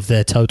of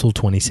their total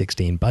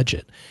 2016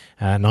 budget.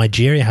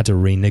 Nigeria had to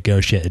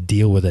renegotiate a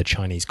deal with a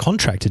Chinese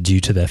contractor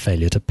due to their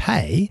failure to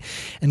pay.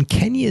 And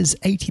Kenya's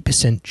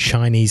 80%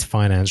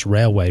 Chinese-financed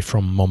railway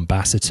from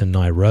Mombasa to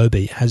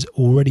Nairobi has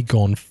already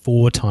gone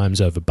 4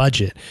 times over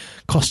budget,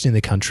 costing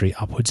the country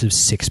upwards of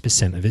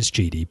 6% of its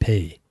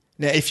GDP.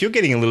 Now, if you're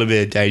getting a little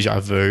bit of deja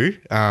vu,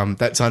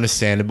 that's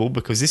understandable,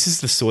 because this is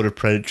the sort of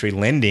predatory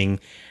lending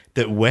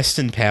that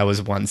Western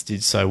powers once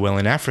did so well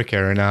in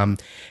Africa. And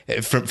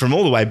from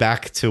all the way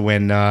back to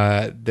when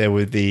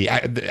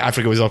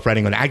Africa was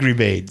operating on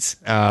agri-beads,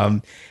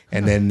 and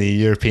then the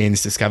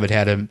Europeans discovered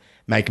how to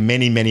make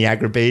many, many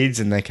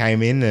agri-beads, and they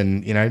came in,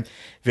 and, you know,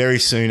 very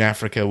soon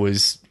Africa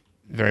was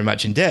very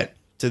much in debt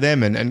to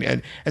them,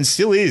 and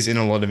still is in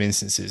a lot of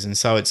instances. And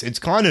so it's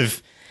kind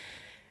of,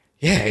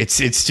 yeah, it's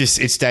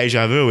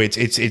deja vu.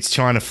 It's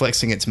China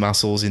flexing its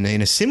muscles in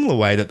a similar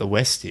way that the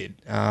West did,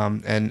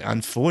 and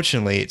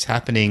unfortunately, it's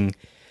happening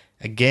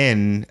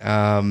again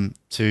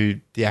to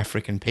the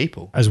African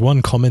people. As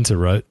one commenter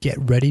wrote, "Get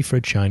ready for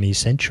a Chinese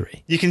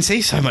century." You can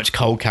see so much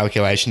cold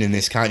calculation in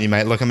this, can't you,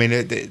 mate? Look, I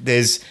mean,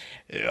 there's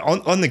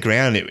on the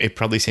ground, it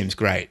probably seems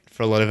great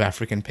for a lot of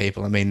African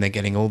people. I mean, they're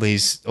getting all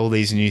these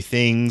new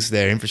things.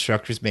 Their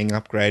infrastructure is being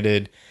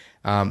upgraded.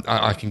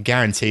 I can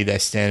guarantee their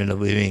standard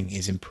of living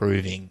is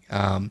improving.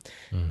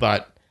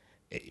 But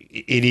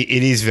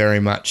it is very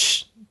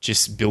much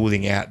just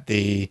building out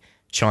the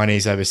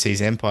Chinese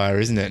overseas empire,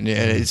 isn't it? And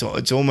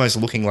it's almost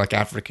looking like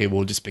Africa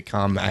will just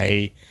become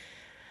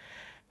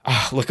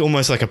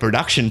almost like a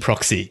production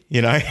proxy,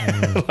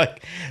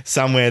 like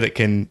somewhere that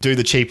can do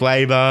the cheap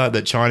labor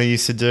that China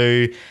used to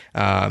do,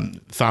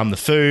 farm the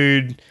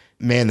food,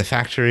 man the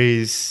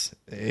factories,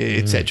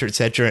 et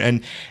cetera,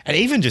 and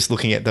even just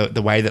looking at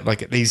the way that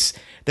like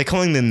they're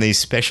calling them these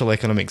special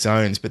economic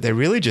zones, but they're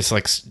really just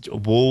like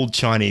walled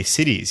Chinese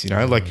cities,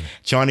 like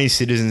Chinese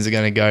citizens are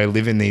going to go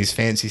live in these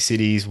fancy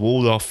cities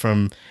walled off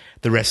from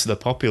the rest of the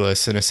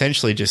populace and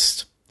essentially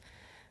just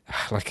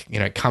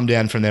come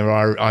down from their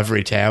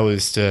ivory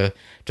towers to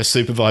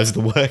supervise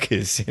the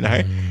workers,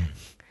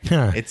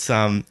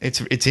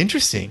 It's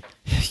interesting.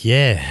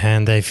 Yeah,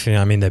 and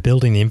they're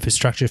building the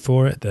infrastructure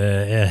for it.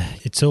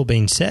 It's all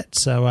been set,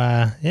 so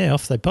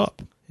off they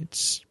pop.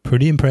 It's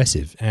pretty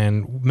impressive.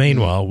 And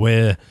meanwhile,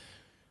 we're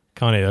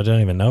I don't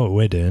even know what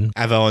we're doing.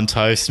 Avo on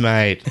toast,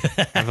 mate.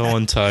 Avo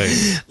on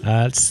toast.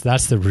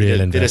 That's the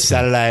real investment. Bit of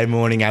Saturday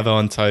morning Avo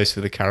on toast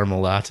with a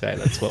caramel latte.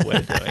 That's what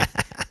we're doing.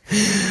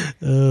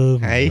 Oh,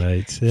 hey?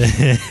 Mate.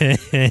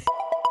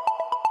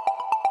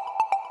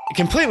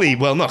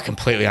 Not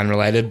completely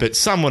unrelated, but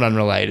somewhat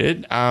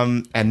unrelated.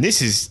 And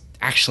this is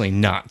actually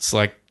nuts.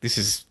 Like, this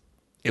is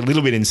a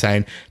little bit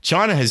insane.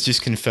 China has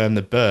just confirmed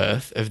the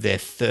birth of their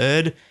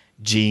third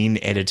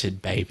gene-edited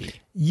baby.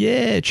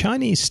 Yeah,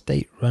 Chinese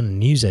state-run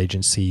news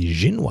agency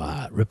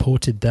Xinhua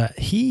reported that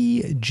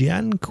He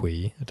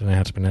Jiankui, I don't know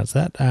how to pronounce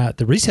that,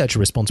 the researcher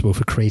responsible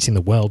for creating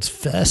the world's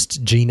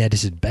first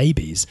gene-edited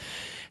babies,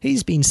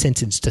 he's been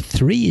sentenced to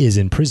 3 years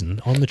in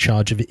prison on the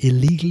charge of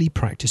illegally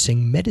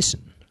practicing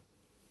medicine.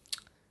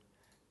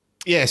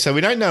 Yeah, so we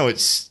don't know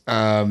its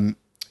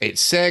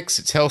sex,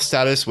 its health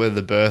status, whether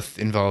the birth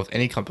involved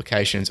any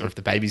complications or if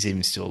the baby's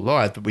even still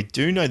alive, but we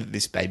do know that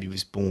this baby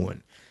was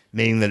born,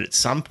 meaning that at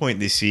some point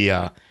this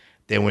year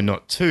there were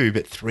not 2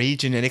 but 3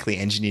 genetically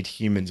engineered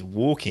humans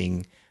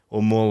walking,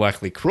 or more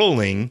likely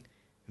crawling,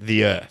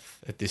 the earth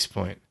at this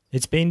point.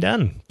 It's been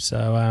done,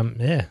 so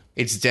yeah.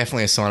 It's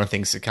definitely a sign of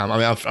things to come. I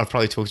mean, I've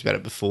probably talked about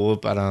it before,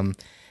 but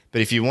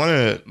if you want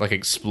to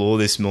explore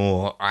this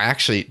more, I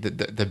actually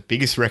the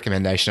biggest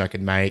recommendation I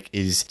could make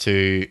is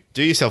to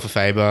do yourself a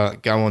favor,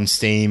 go on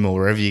Steam or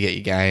wherever you get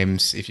your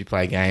games, if you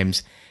play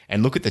games,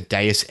 and look at the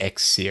Deus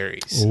Ex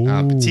series,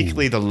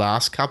 particularly the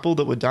last couple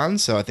that were done.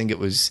 So I think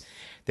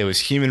there was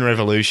Human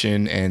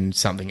Revolution and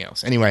something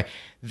else. Anyway,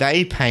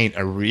 they paint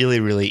a really,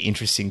 really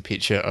interesting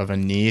picture of a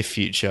near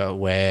future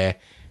where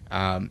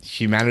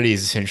humanity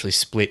is essentially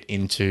split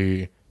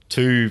into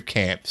 2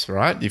 camps,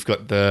 right? You've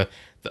got the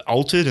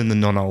altered and the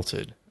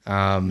non-altered,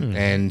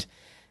 and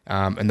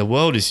the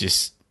world is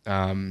just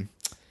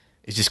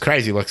it's just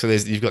crazy. Like, so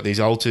you've got these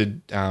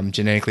altered,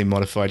 genetically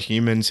modified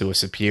humans who are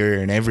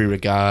superior in every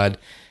regard.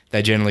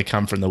 They generally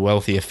come from the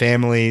wealthier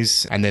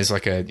families, and there's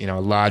like a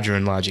larger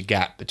and larger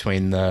gap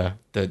between the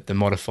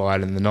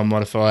modified and the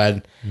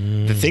non-modified.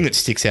 The thing that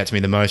sticks out to me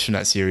the most from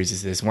that series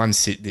is there's one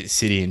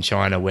city in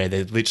China where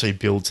they literally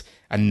built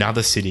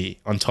another city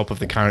on top of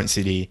the current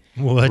city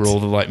where all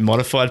the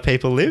modified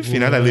people live. They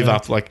live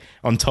up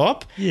on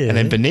top, and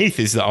then beneath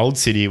is the old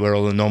city where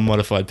all the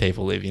non-modified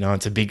people live.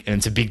 It's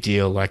a big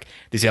deal. Like,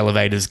 this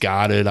elevator's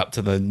guarded up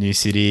to the new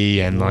city,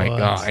 and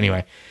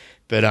anyway.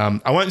 But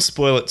I won't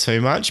spoil it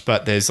too much,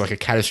 but there's like a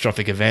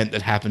catastrophic event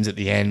that happens at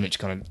the end which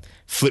kind of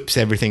flips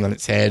everything on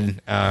its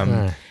head.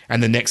 And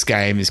the next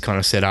game is kind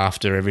of set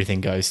after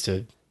everything goes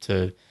to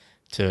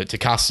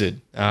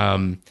custard.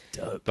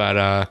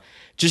 But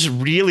just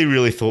really,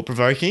 really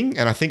thought-provoking.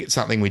 And I think it's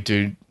something we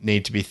do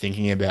need to be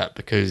thinking about,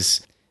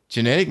 because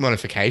genetic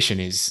modification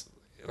is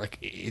like,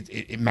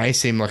 it may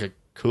seem like a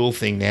cool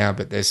thing now,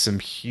 but there's some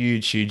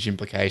huge, huge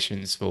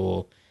implications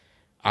for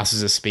us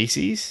as a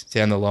species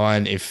down the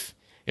line if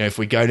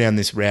we go down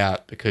this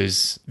route,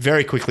 because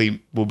very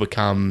quickly we'll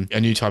become a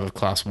new type of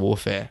class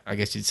warfare, I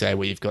guess you'd say,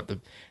 where you've got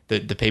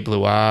the people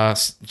who are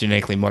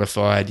genetically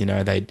modified,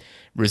 they're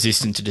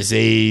resistant to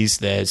disease,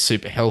 they're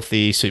super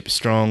healthy, super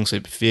strong,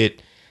 super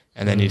fit,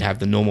 and then you'd have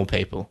the normal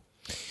people.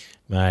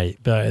 Mate,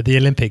 but the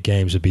Olympic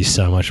Games would be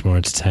so much more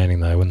entertaining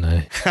though, wouldn't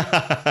they?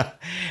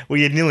 Well,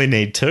 you'd nearly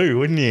need 2,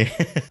 wouldn't you?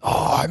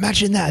 Oh,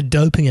 imagine that,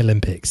 doping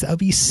Olympics. That would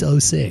be so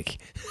sick.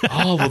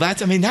 Oh, well,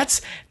 that's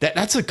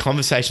a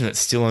conversation that's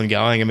still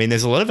ongoing. I mean,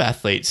 there's a lot of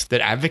athletes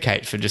that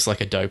advocate for just like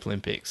a dope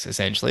Olympics,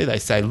 essentially. They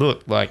say,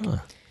 look,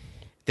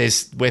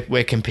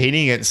 we're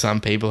competing against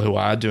some people who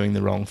are doing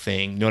the wrong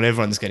thing. Not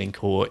everyone's getting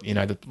caught.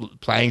 The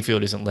playing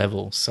field isn't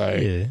level.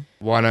 So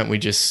why don't we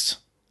just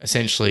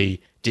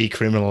essentially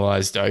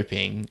decriminalize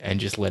doping and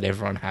just let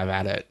everyone have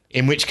at it?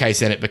 In which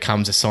case, then it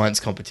becomes a science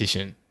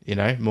competition,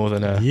 more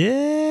than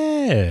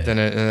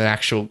an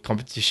actual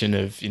competition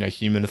of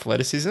human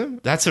athleticism.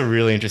 That's a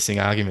really interesting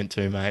argument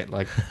too, mate.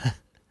 Like,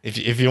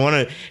 if you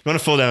want to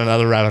fall down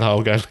another rabbit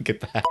hole, go look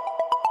at that.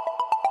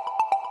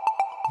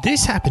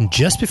 This happened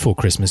just before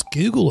Christmas.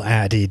 Google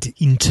added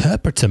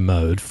interpreter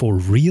mode for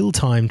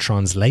real-time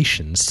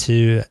translations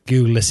to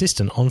Google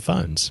Assistant on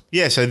phones.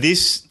 Yeah, so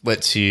this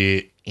lets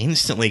you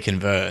instantly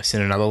converse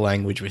in another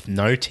language with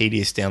no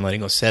tedious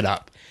downloading or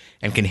setup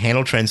and can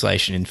handle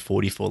translation in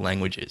 44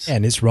 languages.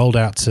 And it's rolled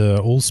out to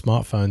all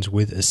smartphones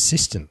with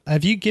Assistant.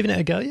 Have you given it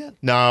a go yet?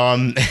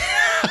 No,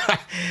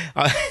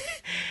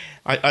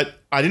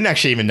 I didn't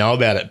actually even know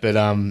about it, but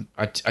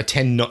I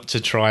tend not to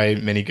try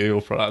many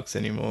Google products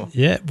anymore.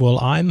 Yeah,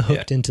 well, I'm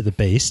hooked into the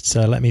beast,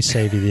 so let me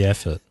save you the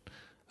effort.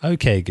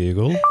 Okay,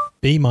 Google,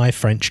 be my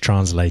French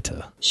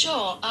translator.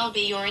 Sure, I'll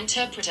be your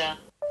interpreter.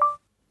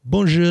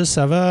 Bonjour,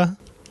 ça va?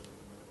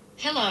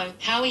 Hello,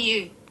 how are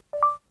you?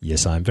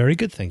 Yes, I'm very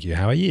good, thank you.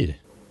 How are you?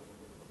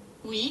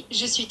 Oui,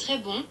 je suis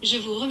très bon, je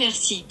vous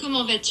remercie.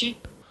 Comment vas-tu?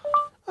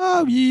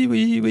 Ah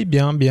oui,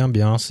 bien,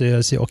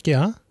 c'est OK,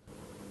 hein?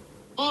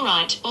 All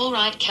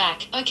right,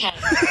 cac, okay.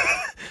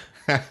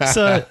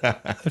 So,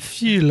 a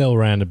few little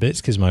random bits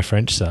because my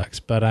French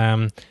sucks. But,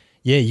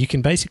 yeah, you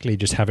can basically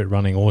just have it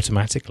running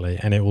automatically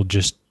and it will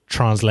just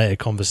translate a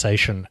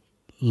conversation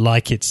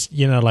like it's,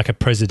 like a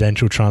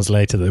presidential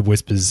translator that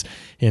whispers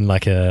in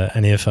like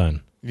an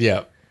earphone.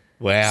 Yeah.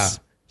 Wow.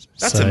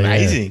 That's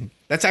amazing. Yeah.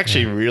 That's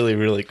actually really,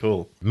 really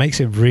cool. It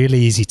makes it really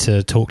easy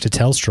to talk to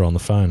Telstra on the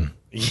phone.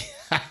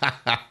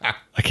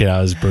 Okay,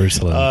 that was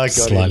brutal and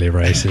slightly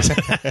racist.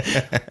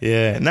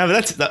 Yeah. No,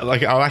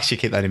 but I'll actually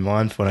keep that in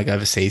mind for when I go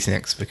overseas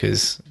next,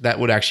 because that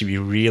would actually be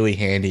really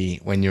handy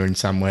when you're in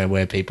somewhere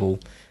where people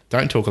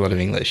don't talk a lot of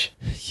English.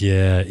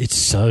 Yeah, it's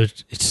so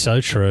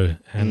true.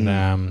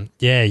 And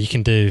yeah, you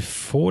can do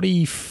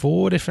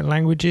 44 different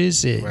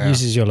languages. It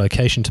uses your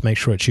location to make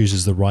sure it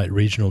chooses the right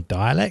regional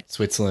dialect.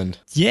 Switzerland.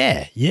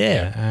 Yeah.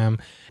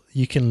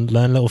 You can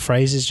learn little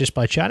phrases just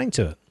by chatting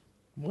to it.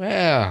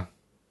 Wow.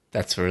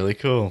 That's really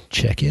cool.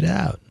 Check it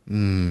out.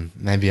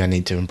 Maybe I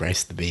need to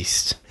embrace the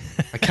beast.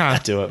 I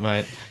can't do it,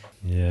 mate.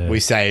 Yeah. We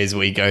say as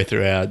we go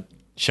through our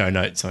show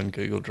notes on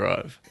Google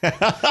Drive.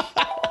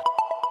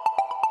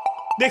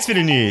 Next bit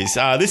of news.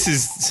 This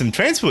is some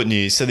transport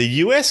news. So the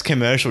US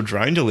commercial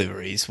drone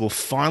deliveries will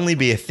finally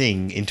be a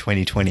thing in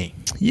 2020.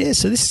 Yeah,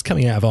 so this is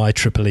coming out of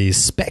IEEE's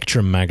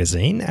Spectrum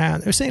magazine.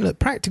 They're saying that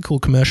practical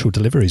commercial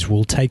deliveries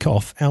will take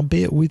off,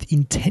 albeit with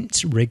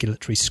intense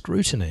regulatory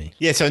scrutiny.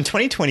 Yeah, so in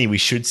 2020, we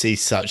should see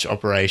such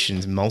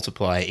operations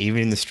multiply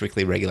even in the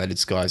strictly regulated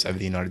skies over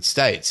the United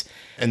States.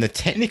 And the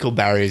technical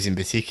barriers in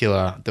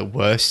particular that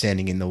were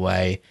standing in the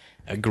way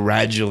are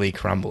gradually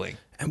crumbling.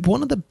 And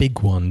one of the big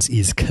ones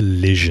is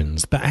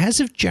collisions. But as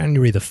of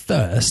January the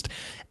 1st,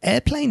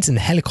 airplanes and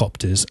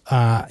helicopters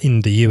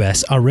in the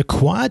US are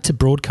required to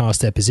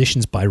broadcast their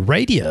positions by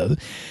radio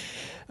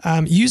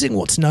using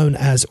what's known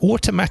as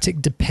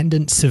Automatic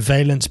Dependent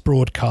Surveillance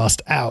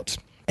Broadcast Out,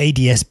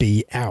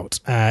 ADSB out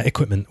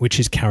equipment, which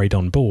is carried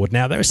on board.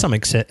 Now, there are some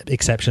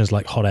exceptions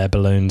like hot air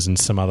balloons and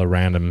some other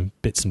random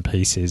bits and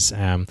pieces.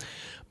 Airplanes,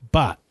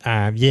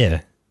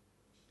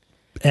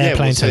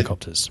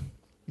 helicopters.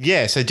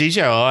 Yeah, so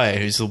DJI,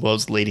 who's the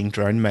world's leading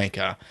drone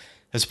maker,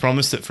 has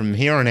promised that from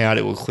here on out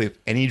it will clip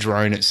any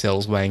drone it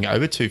sells weighing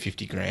over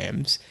 250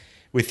 grams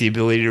with the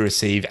ability to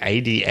receive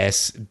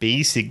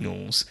ADS-B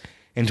signals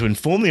and to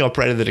inform the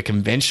operator that a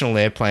conventional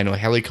airplane or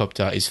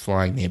helicopter is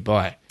flying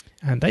nearby.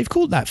 And they've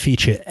called that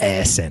feature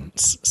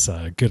AirSense,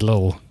 so good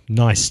little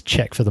nice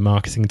check for the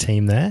marketing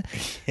team there.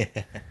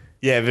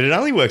 Yeah, but it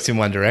only works in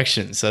one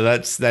direction, so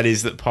that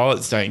is that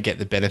pilots don't get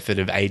the benefit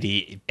of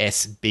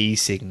ADS-B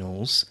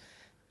signals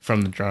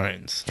from the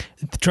drones.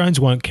 The drones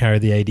won't carry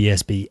the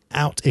ADS-B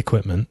out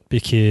equipment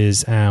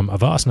because a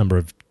vast number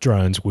of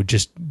drones would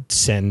just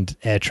send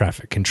air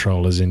traffic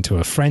controllers into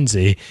a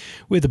frenzy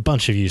with a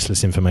bunch of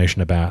useless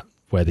information about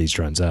where these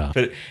drones are.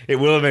 But it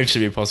will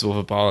eventually be possible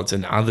for pilots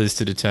and others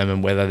to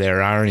determine whether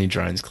there are any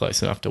drones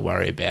close enough to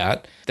worry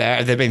about.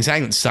 They've been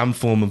saying that some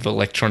form of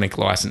electronic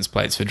license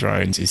plates for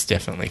drones is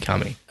definitely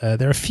coming.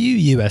 There are a few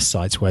US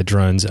sites where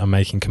drones are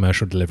making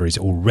commercial deliveries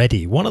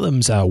already. One of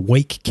them's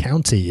Wake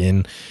County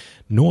in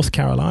North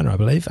Carolina, I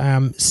believe.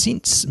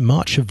 Since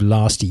March of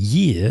last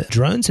year,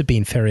 drones have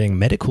been ferrying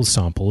medical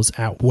samples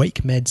at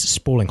WakeMed's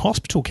sprawling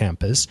hospital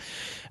campus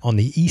on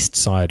the east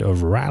side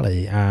of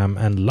Raleigh.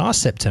 And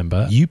last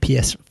September,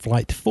 UPS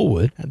Flight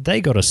Forward,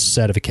 they got a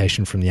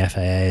certification from the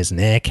FAA as an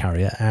air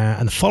carrier.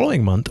 And the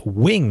following month,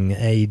 Wing,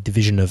 a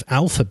division of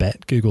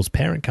Alphabet, Google's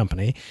parent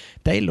company,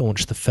 they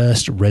launched the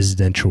first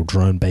residential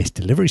drone-based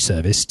delivery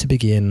service to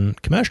begin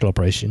commercial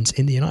operations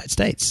in the United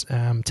States,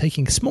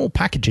 taking small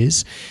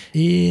packages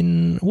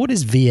in, what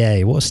is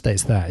VA? What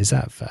state's that? Is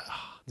that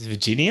Is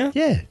Virginia?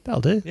 Yeah,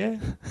 that'll do. Yeah.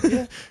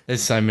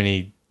 There's so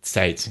many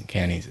states and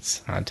counties,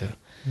 it's hard to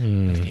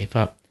keep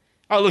up.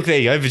 Oh, look, there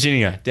you go,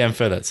 Virginia, down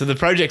further. So the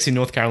projects in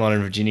North Carolina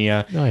and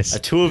Virginia nice. are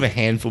two of a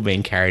handful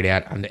being carried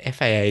out under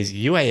FAA's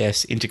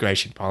UAS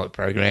Integration Pilot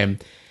Program.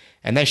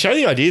 And they show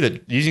the idea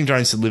that using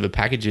drones to deliver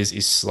packages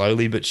is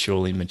slowly but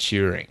surely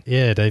maturing.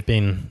 Yeah, they've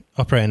been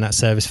operating that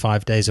service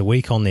 5 days a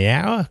week on the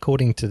hour,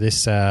 according to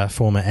this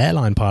former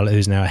airline pilot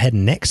who's now a head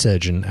and neck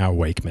surgeon at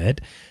WakeMed.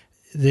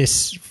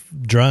 this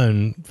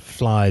drone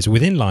flies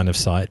within line of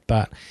sight,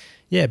 but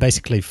yeah,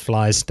 basically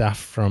flies stuff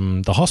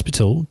from the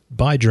hospital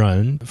by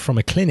drone from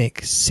a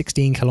clinic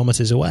 16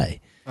 kilometers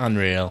away.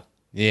 Unreal.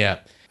 Yeah.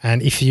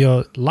 And if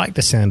you like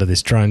the sound of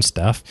this drone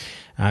stuff,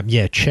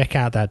 check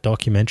out that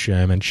documentary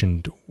I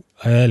mentioned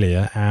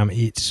earlier.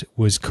 It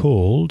was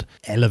called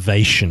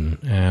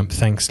Elevation.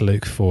 Thanks,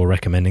 Luke, for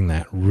recommending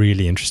that.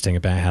 Really interesting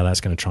about how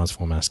that's going to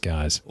transform our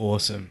skies.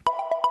 Awesome.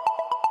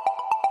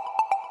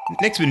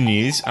 Next bit of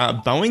news,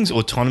 Boeing's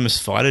autonomous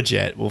fighter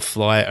jet will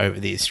fly over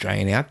the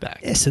Australian outback.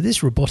 Yeah, so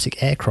this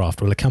robotic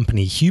aircraft will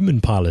accompany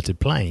human-piloted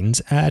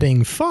planes,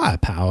 adding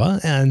firepower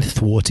and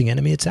thwarting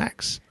enemy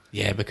attacks.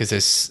 Yeah,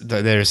 because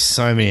there are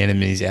so many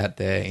enemies out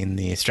there in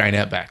the Australian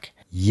outback.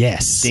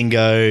 Yes.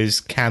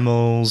 Dingoes,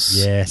 camels.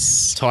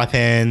 Yes.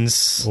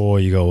 Taipans. Oh,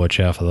 you got to watch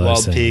out for those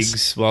wild things.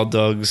 Pigs, wild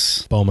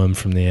dogs. Bomb them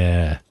from the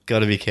air. Got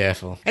to be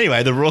careful.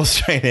 Anyway, the Royal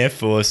Australian Air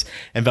Force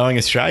and Boeing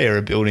Australia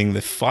are building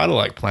the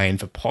fighter-like plane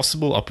for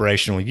possible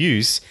operational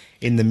use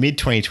in the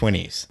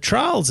mid-2020s.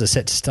 Trials are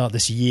set to start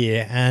this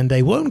year, and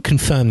they won't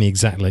confirm the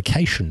exact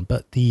location,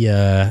 but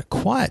the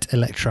quiet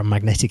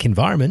electromagnetic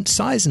environment,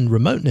 size and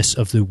remoteness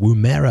of the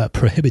Woomera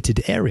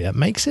prohibited area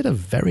makes it a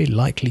very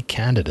likely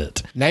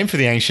candidate. Named for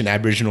the ancient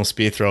Aboriginal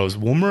spear throwers,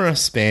 Woomera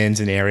spans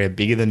an area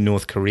bigger than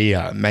North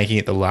Korea, making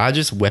it the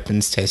largest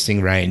weapons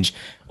testing range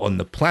on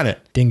the planet.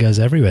 Dingoes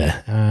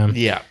everywhere.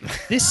 Yeah.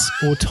 This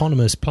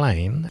autonomous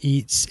plane,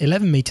 it's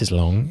 11 meters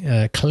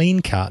long,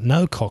 clean cut,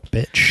 no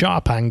cockpit,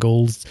 sharp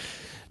angles,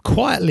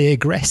 quietly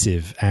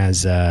aggressive,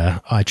 as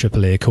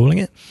IEEE are calling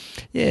it.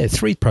 Yeah,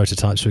 3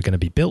 prototypes were going to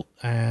be built,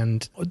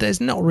 and there's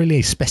not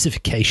really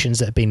specifications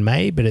that have been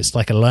made, but it's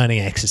like a learning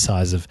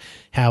exercise of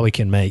how we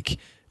can make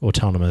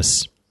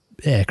autonomous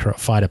aircraft,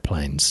 fighter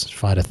planes,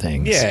 fighter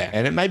things. Yeah,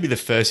 and it may be the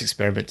first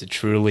experiment to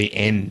truly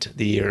end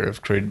the era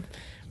of crewed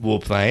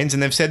warplanes,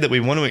 and they've said that we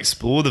want to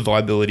explore the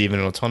viability of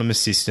an autonomous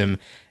system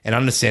and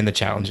understand the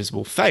challenges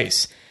we'll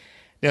face.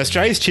 Now,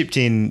 Australia's chipped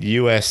in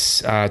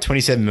US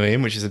 27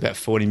 million, which is about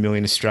 40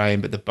 million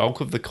Australian, but the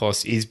bulk of the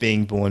cost is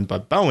being borne by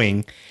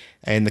Boeing,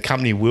 and the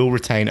company will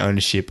retain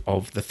ownership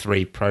of the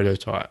 3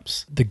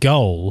 prototypes. The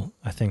goal,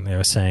 I think they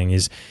were saying,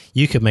 is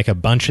you could make a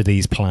bunch of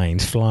these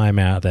planes, fly them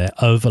out there,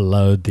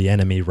 overload the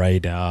enemy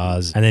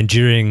radars, and then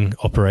during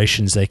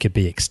operations they could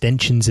be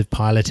extensions of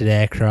piloted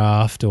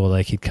aircraft, or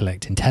they could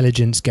collect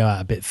intelligence, go out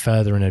a bit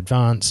further in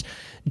advance,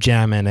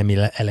 jam enemy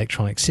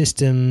electronic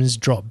systems,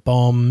 drop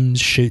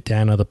bombs, shoot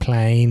down other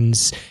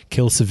planes,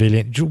 kill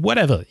civilians,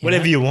 whatever.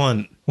 Whatever you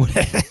want.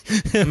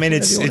 I mean,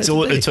 it's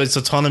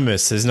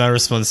autonomous. There's no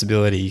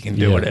responsibility. You can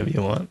do whatever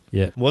you want.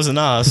 Yeah, it wasn't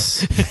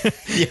us.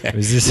 Yeah,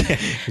 is this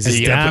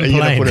damn plane? You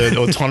gonna put an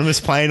autonomous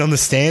plane on the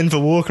stand for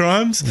war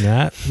crimes?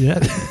 Nah, yeah,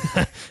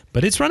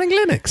 but it's running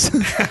Linux.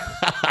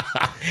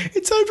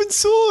 It's open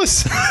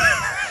source.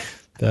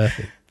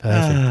 Perfect.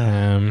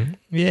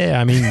 Yeah,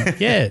 I mean,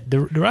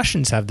 the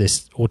Russians have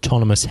this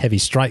autonomous heavy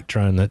strike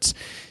drone that's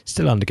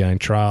still undergoing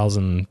trials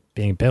and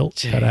being built.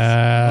 Jeez, but,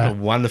 what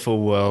a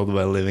wonderful world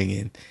we're living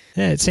in.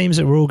 Yeah, it seems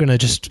that we're all going to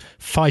just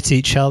fight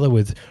each other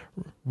with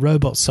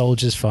robot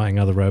soldiers fighting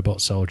other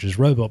robot soldiers,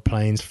 robot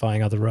planes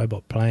fighting other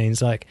robot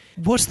planes. Like,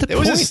 what's the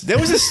point? There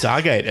was a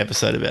Stargate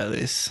episode about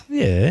this.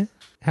 Yeah.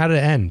 How did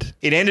it end?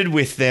 It ended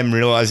with them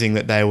realizing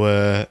that they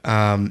were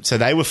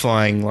they were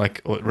flying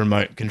like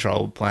remote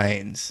controlled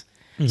planes.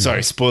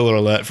 Sorry, spoiler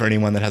alert for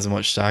anyone that hasn't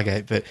watched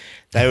Stargate, but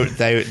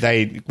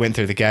they went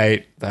through the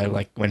gate. They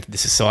went to the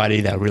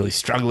society. They were really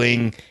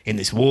struggling in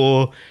this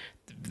war.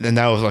 And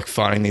they were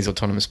fighting these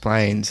autonomous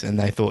planes, and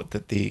they thought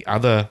that the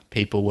other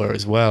people were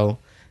as well.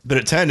 But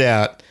it turned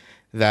out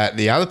that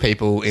the other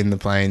people in the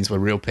planes were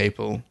real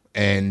people,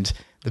 and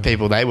the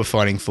people they were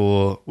fighting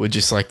for were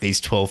just like these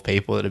 12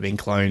 people that had been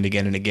cloned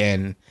again and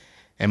again,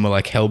 and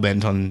were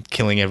hell-bent on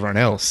killing everyone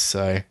else.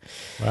 So,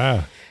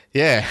 wow.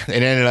 Yeah,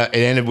 it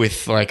ended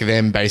with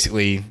them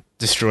basically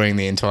destroying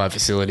the entire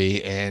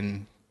facility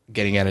and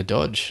getting out of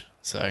Dodge.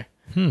 So,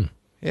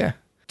 yeah.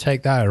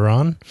 Take that,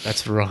 Iran.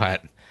 That's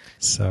right.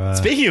 So,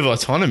 speaking of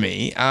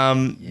autonomy,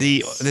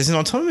 there's an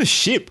autonomous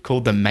ship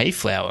called the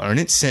Mayflower, and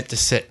it's set to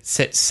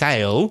set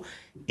sail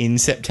in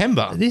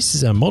September. This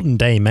is a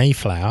modern-day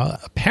Mayflower.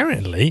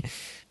 Apparently,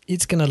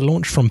 it's going to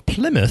launch from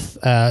Plymouth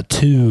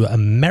to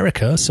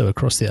America, so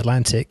across the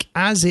Atlantic,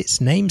 as its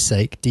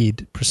namesake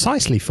did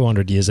precisely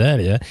 400 years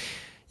earlier.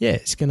 Yeah,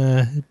 it's going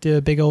to do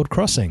a big old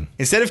crossing.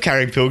 Instead of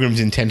carrying pilgrims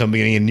intent on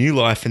beginning a new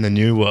life in the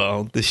new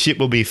world, the ship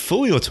will be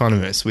fully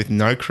autonomous with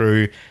no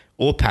crew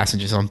or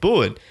passengers on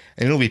board,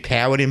 and it'll be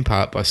powered in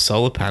part by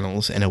solar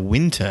panels and a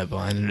wind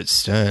turbine at its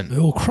stern. It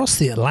will cross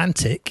the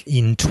Atlantic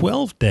in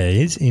 12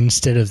 days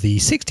instead of the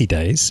 60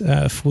 days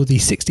for the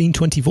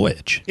 1620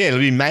 voyage. Yeah, it'll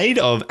be made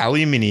of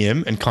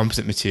aluminium and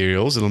composite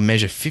materials. It'll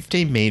measure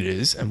 15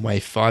 metres and weigh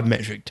 5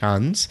 metric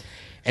tonnes,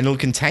 and it'll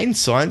contain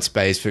science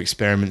bays for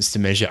experiments to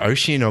measure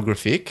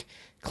oceanographic,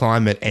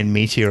 climate and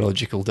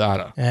meteorological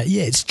data.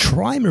 Its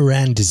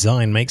trimaran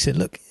design makes it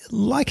look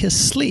like a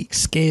sleek,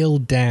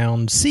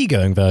 scaled-down,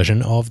 seagoing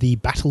version of the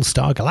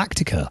Battlestar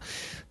Galactica.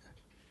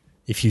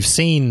 If you've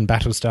seen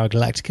Battlestar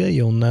Galactica,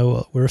 you'll know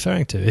what we're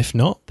referring to. If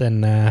not,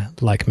 then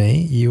like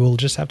me, you will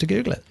just have to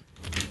Google it.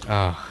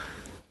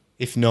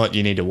 If not,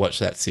 you need to watch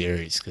that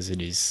series because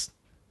it is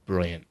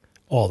brilliant.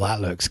 Oh,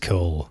 that looks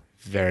cool.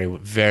 Very,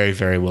 very,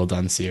 very well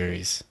done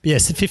series.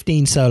 Yes, the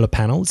 15 solar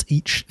panels,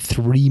 each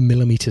 3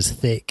 millimeters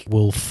thick,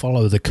 will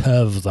follow the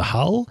curve of the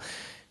hull.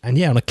 And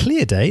yeah, on a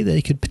clear day,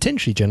 they could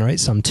potentially generate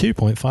some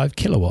 2.5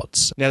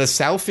 kilowatts. Now, the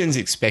sail fin's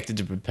expected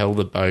to propel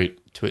the boat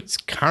to its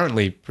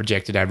currently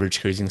projected average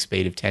cruising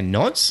speed of 10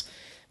 knots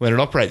when it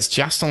operates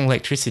just on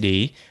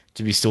electricity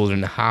to be stored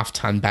in a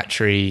half-ton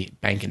battery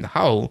bank in the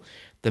hull.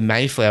 The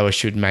Mayflower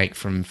should make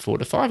from 4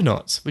 to 5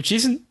 knots, which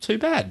isn't too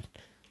bad.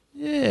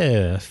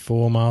 Yeah,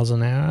 4 miles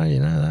an hour,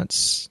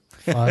 that's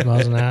 5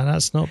 miles an hour.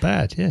 That's not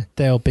bad, yeah.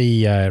 There'll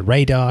be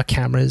radar,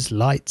 cameras,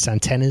 lights,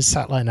 antennas,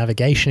 satellite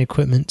navigation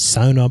equipment,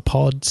 sonar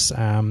pods.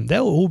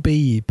 They'll all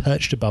be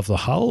perched above the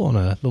hull on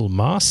a little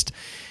mast.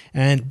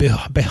 And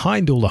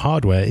behind all the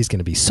hardware is going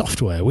to be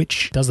software,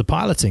 which does the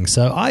piloting.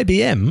 So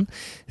IBM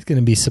is going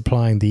to be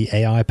supplying the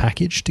AI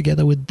package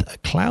together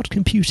with cloud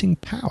computing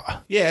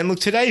power. Yeah, and look,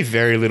 today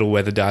very little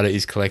weather data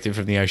is collected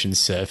from the ocean's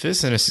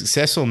surface, and a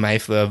successful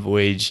Mayflower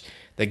voyage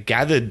that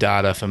gathered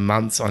data for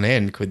months on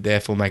end could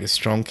therefore make a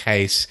strong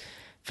case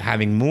for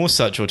having more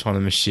such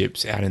autonomous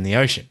ships out in the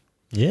ocean.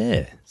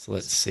 Yeah. So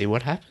let's see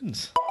what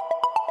happens.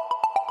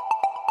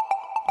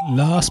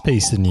 Last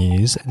piece of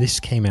news, this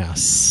came out of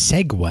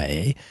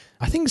Segway.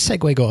 I think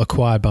Segway got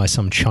acquired by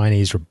some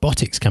Chinese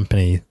robotics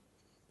company.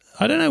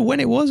 I don't know when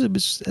it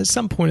was at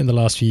some point in the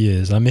last few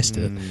years. I missed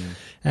it.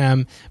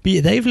 But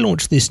yeah, they've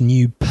launched this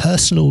new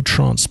personal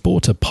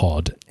transporter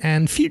pod,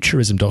 and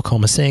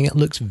Futurism.com is saying it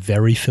looks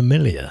very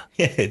familiar.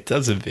 Yeah, it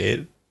does a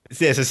bit.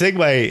 Yeah, so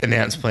Segway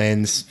announced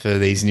plans for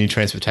these new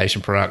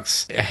transportation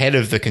products ahead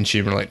of the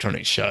Consumer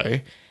Electronics Show.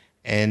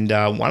 And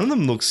one of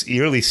them looks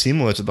eerily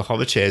similar to the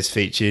hover chairs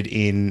featured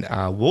in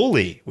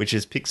WALL-E, which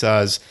is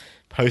Pixar's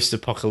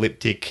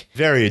post-apocalyptic,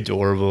 very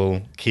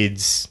adorable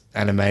kids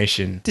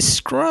animation.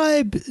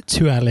 Describe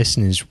to our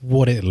listeners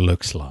what it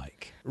looks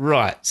like.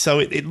 Right. So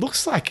it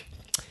looks like...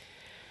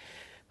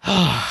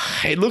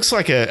 it looks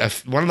like a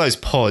one of those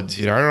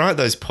pods, right?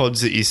 Those pods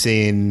that you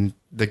see in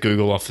the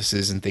Google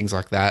offices and things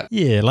like that.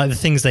 Yeah, like the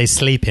things they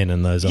sleep in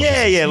those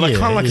offices. Yeah, kind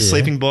of like a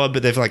sleeping pod,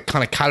 but they've like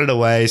kind of cut it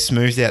away,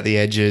 smoothed out the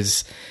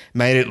edges,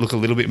 made it look a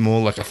little bit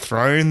more like a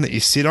throne that you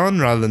sit on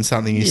rather than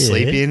something you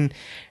sleep in.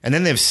 And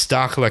then they've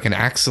stuck like an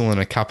axle and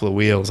a couple of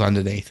wheels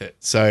underneath it.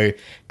 So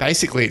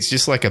basically it's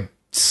just like a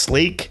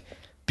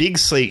big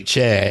sleek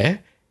chair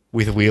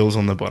with wheels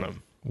on the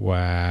bottom.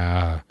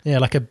 Wow. Yeah,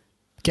 like a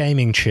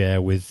gaming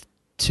chair with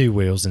 2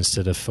 wheels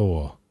instead of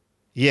 4.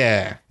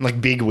 Yeah, like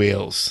big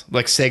wheels,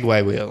 like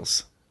Segway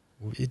wheels.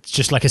 It's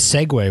just like a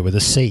Segway with a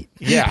seat.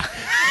 Yeah.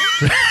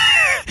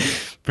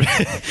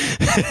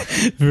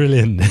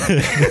 Brilliant.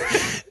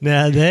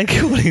 Now, they're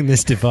calling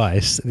this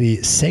device the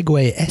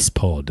Segway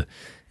S-Pod.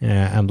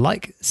 And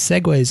like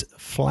Segway's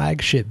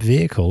flagship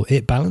vehicle,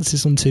 it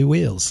balances on 2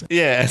 wheels.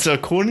 Yeah, so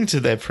according to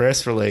their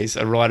press release,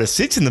 a rider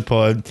sits in the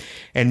pod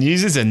and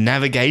uses a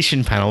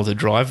navigation panel to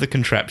drive the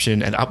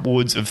contraption at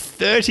upwards of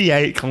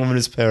 38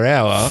 kilometers per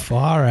hour.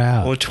 Far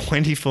out. Or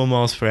 24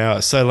 miles per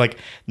hour. So, like,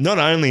 not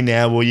only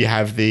now will you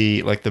have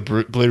the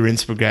Blue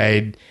Rinse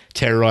Brigade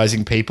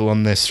terrorizing people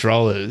on their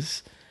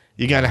strollers,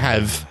 you're going to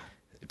have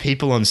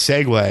people on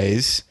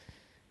Segways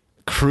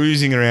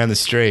cruising around the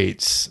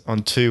streets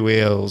on 2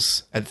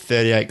 wheels at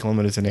 38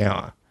 kilometers an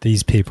hour.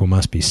 These people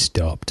must be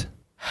stopped.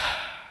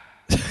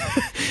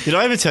 Did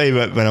I ever tell you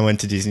about when I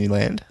went to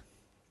Disneyland?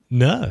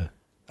 No.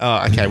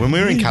 Oh, okay. When we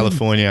were in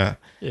California,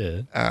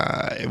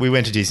 we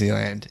went to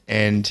Disneyland,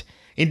 and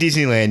in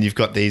Disneyland you've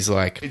got these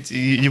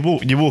you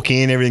walk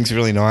in, everything's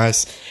really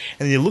nice,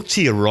 and you look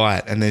to your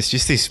right, and there's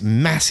just this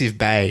massive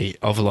bay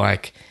of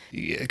like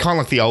kind of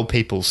like the old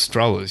people's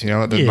strollers,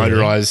 like the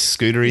motorized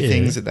scootery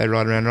things that they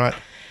ride around, right?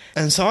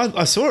 And so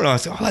I saw it and I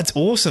was like, oh, that's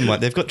awesome. Like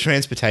they've got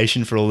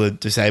transportation for all the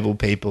disabled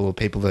people or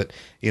people that,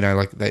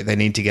 like they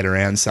need to get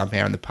around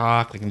somehow in the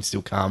park. They can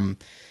still come,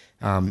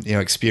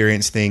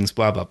 experience things,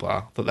 blah, blah, blah.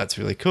 I thought that's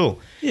really cool.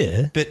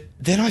 Yeah. But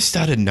then I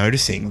started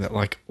noticing that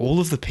like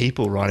all of the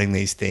people riding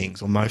these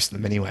things, or most of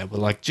them anyway, were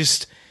like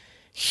just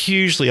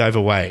hugely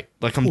overweight.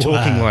 Like I'm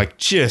talking like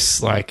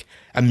just like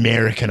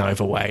American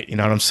overweight,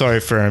 and I'm sorry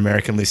for our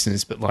American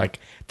listeners, but like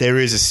there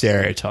is a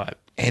stereotype.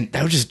 And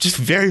they were just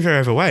very, very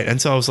overweight. And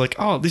so I was like,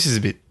 oh, this is a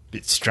bit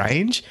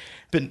strange.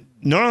 But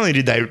not only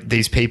did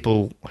these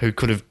people who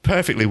could have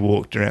perfectly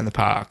walked around the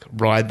park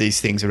ride these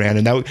things around,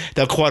 and they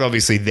were quite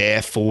obviously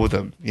there for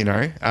them,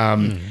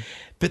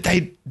 but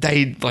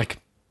they like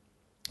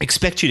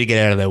expect you to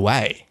get out of their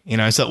way,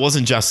 So it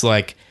wasn't just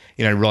like,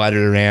 ride it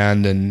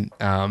around and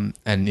kind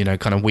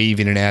of weave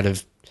in and out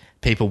of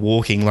people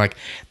walking. Like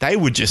they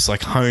would just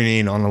like hone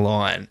in on a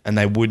line and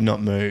they would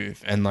not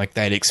move, and like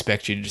they'd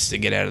expect you just to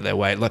get out of their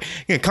way. Like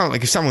kind of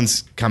like if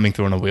someone's coming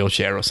through in a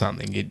wheelchair or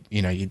something,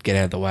 you'd get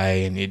out of the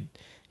way and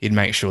you'd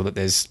make sure that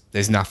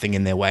there's nothing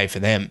in their way for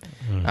them.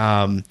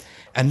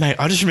 And mate,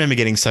 I just remember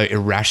getting so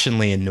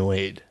irrationally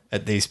annoyed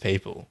at these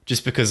people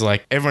just because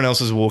like everyone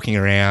else was walking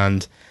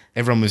around,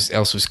 everyone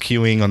else was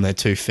queuing on their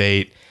 2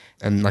 feet,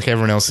 and like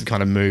everyone else had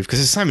kind of moved because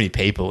there's so many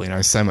people,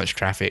 so much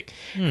traffic.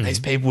 These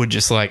people would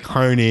just like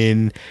hone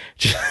in,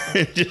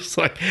 just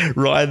like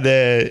ride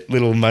their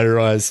little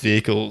motorized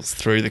vehicles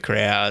through the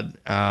crowd,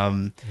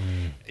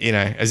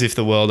 as if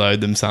the world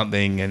owed them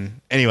something. And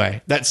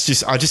anyway, that's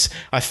just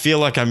I feel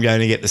like I'm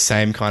going to get the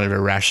same kind of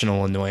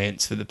irrational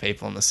annoyance for the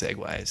people on the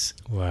segways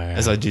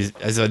as I did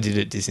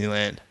at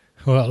Disneyland.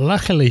 Well,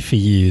 luckily for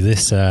you,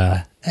 this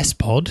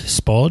SPOD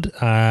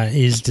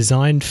is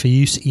designed for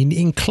use in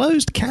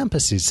enclosed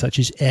campuses such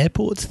as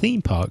airports,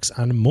 theme parks,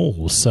 and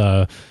malls.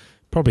 So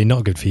probably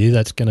not good for you.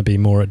 That's going to be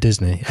more at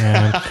Disney,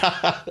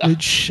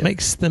 which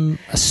makes them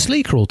a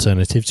sleeker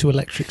alternative to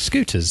electric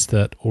scooters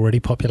that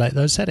already populate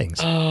those settings.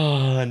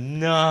 Oh,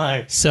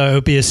 no. So it'll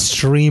be a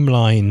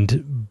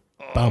streamlined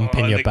bump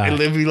in your back.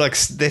 It'll be like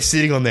they're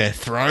sitting on their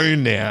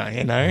throne now, Oh,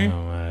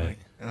 mate.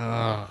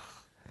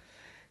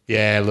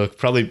 Yeah, look,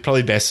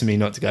 probably best for me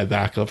not to go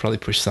back. I'll probably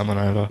push someone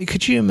over.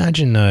 Could you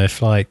imagine, though, if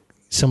like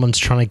someone's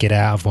trying to get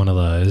out of one of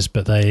those,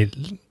 but they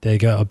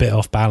go a bit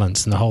off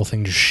balance and the whole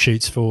thing just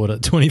shoots forward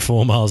at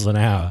 24 miles an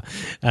hour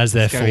as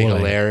they're falling? It's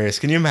hilarious.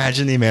 Can you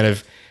imagine the amount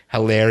of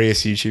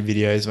hilarious YouTube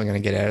videos we're going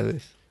to get out of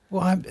this?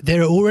 Well,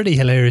 there are already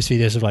hilarious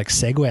videos of like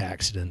Segway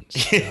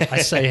accidents. Yeah. I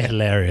say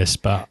hilarious,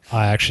 but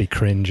I actually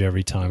cringe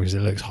every time because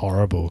it looks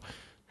horrible.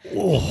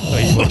 Oh,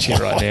 you're watching it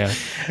right now.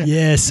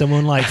 Yeah,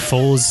 someone like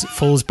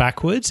falls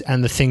backwards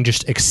and the thing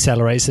just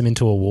accelerates them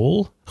into a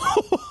wall.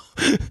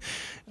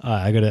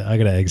 I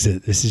gotta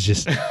exit. This is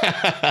just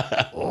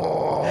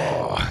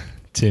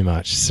too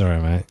much.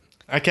 Sorry, mate.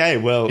 Okay,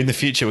 well, in the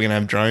future we're gonna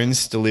have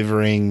drones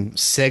delivering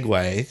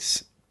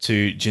segways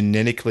to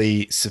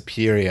genetically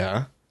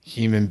superior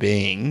human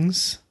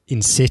beings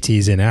in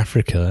cities in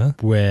Africa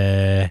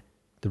where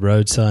the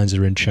road signs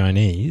are in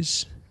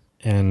Chinese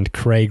and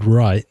Craig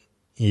Wright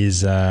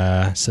is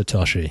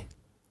Satoshi.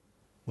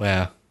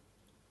 Wow.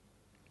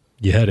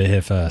 You heard it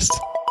here first.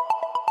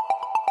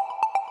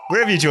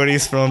 Wherever you're joining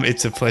us from,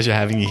 it's a pleasure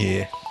having you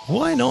here.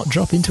 Why not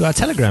drop into our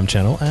Telegram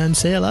channel and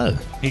say hello?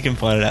 You can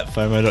find it at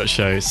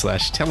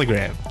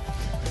fomo.show/telegram.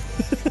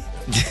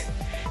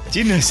 Do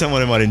you know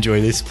someone who might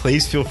enjoy this?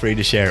 Please feel free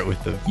to share it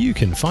with them. You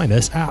can find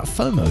us at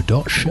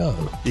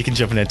fomo.show. You can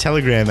jump in our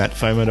Telegram at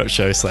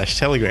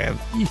fomo.show/telegram.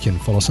 You can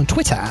follow us on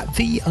Twitter at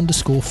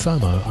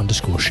 _FOMO_show.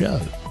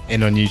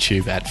 And on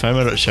YouTube at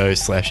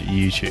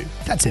fomo.show/YouTube.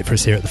 That's it for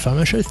us here at the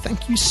FOMO Show.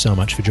 Thank you so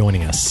much for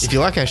joining us. If you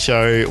like our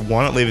show,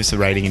 why not leave us a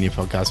rating in your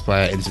podcast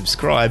player and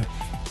subscribe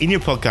in your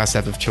podcast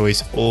app of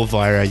choice or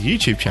via our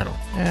YouTube channel.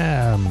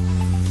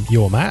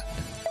 You're Matt.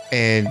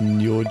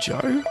 And you're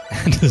Joe.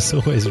 And as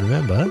always,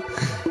 remember,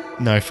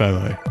 no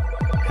FOMO.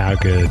 How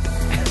good.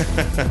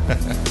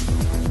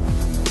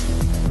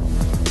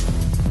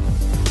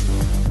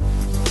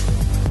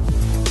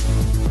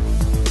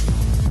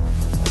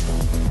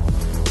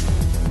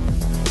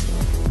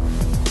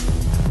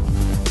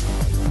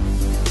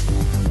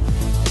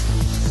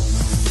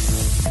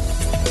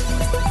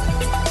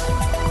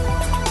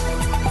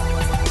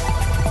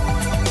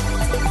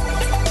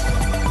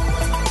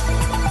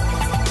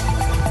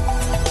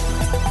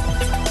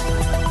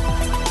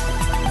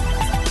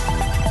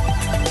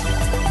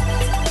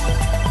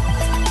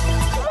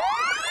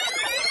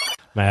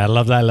 Mate, I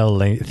love that little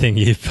thing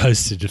you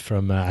posted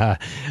from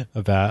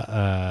about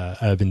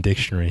Urban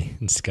Dictionary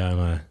and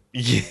ScoMo.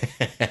 Yeah,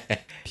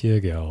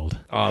 pure gold.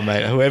 Oh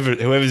mate,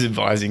 whoever's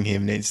advising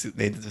him needs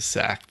to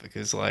sack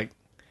because like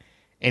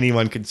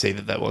anyone could see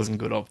that wasn't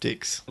good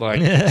optics. Like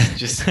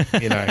just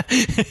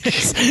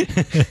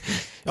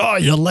oh,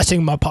 you're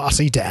letting my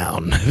party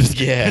down.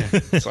 Yeah,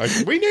 it's like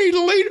we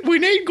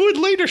need good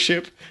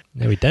leadership.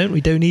 No, we don't.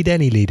 We don't need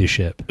any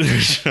leadership.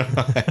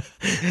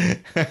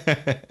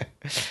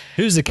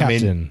 Who's the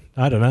captain?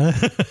 I don't know.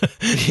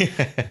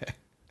 Yeah,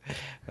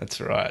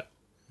 that's right.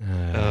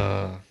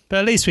 But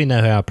at least we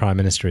know who our Prime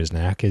Minister is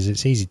now, because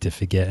it's easy to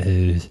forget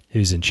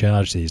who's in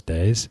charge these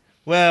days.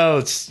 Well,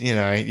 it's,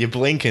 you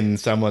blink and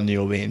someone new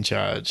will be in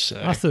charge.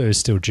 So. I thought it was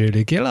still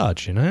Julia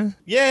Gillard,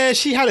 Yeah,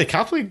 she had a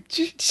couple of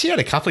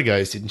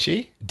goes, didn't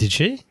she? Did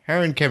she?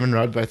 Her and Kevin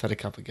Rudd both had a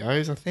couple of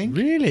goes, I think.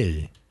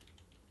 Really?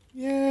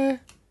 Yeah.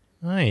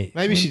 Right.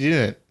 Maybe she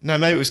didn't. No,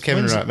 maybe it was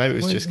Kevin Rudd. Maybe it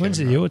was just Kevin When's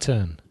it Rudd. Your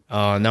turn?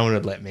 Oh, no one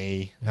would let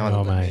me. No one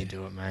would let me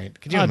do it, mate.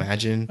 Could you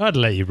imagine? I'd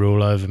let you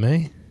rule over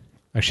me.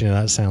 Actually,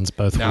 no, that sounds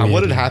both weird. No,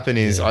 what would happen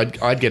is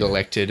I'd get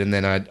elected, and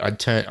then I'd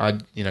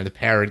turn the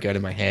power would go to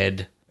my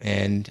head,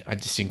 and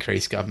I'd just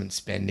increase government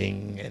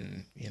spending,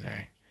 and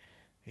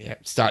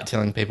start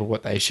telling people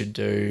what they should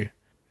do.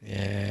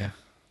 Yeah.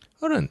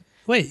 Hold on,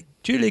 wait.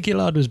 Julia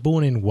Gillard was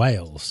born in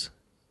Wales.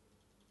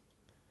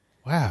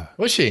 Wow.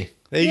 Was she?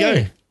 There you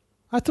go.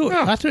 I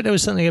thought there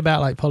was something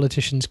about like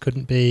politicians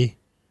couldn't be.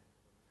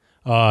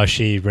 Oh,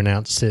 she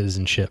renounced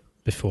citizenship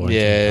before.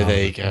 Yeah,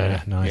 there you go.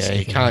 Nice. Yeah,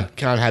 you can't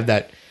have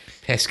that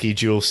pesky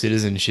dual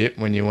citizenship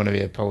when you want to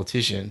be a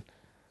politician.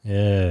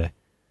 Yeah.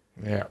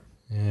 Yeah.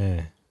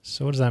 Yeah.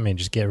 So what does that mean?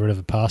 Just get rid of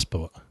a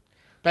passport?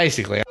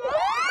 Basically.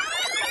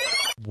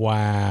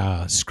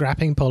 Wow.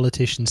 Scrapping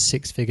politicians'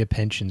 six-figure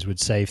pensions would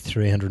save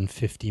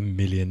 $350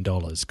 million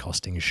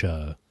costing a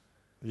show.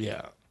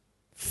 Yeah.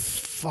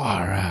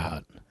 Far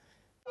out.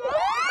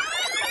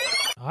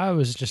 I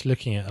was just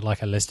looking at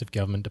like a list of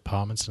government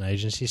departments and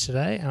agencies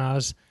today,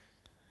 and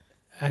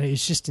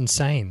it's just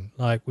insane.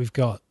 Like we've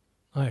got,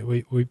 like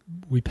we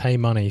pay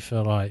money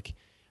for like,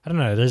 I don't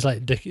know. There's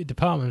like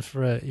department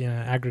for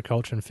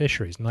agriculture and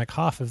fisheries, and like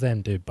half of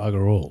them do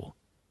bugger all.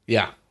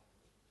 Yeah.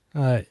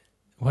 Wow.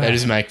 They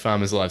just make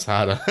farmers' lives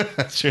harder.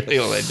 That's really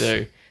all they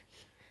do.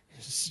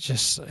 It's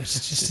just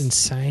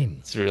insane.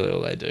 It's really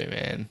all they do,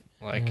 man.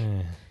 Like,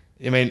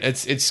 I mean,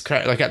 it's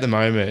like at the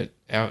moment.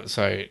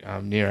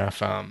 Near our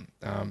farm,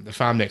 the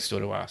farm next door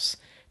to us,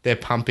 they're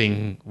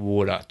pumping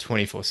water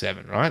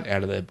 24/7, right,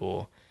 out of their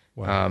bore.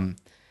 Wow.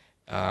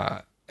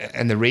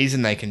 And the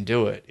reason they can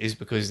do it is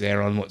because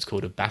they're on what's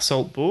called a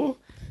basalt bore,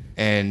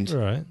 and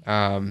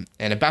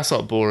a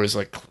basalt bore is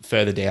like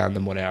further down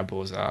than what our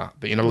bores are,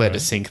 but you're not allowed to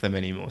sink them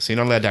anymore, so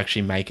you're not allowed to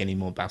actually make any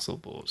more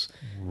basalt bores.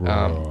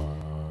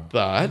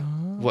 But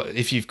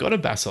if you've got a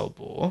basalt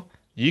bore,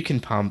 you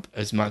can pump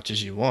as much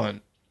as you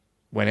want,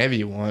 whenever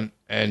you want,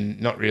 and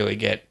not really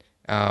get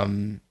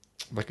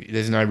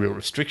there's no real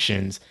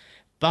restrictions.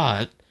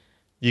 But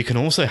you can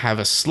also have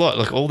a slot.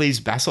 Like all these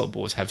basalt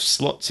bores have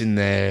slots in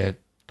their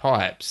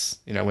pipes.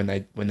 You know, when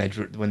they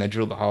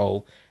drill the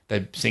hole,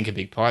 they sink a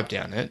big pipe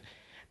down it.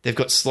 They've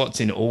got slots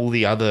in all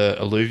the other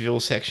alluvial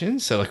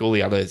sections, so like all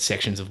the other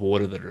sections of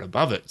water that are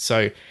above it.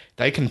 So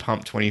they can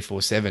pump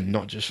 24/7,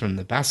 not just from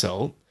the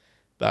basalt,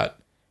 but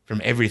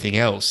from everything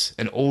else.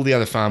 And all the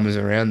other farmers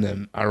around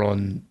them are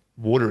on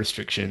water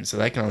restrictions, so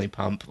they can only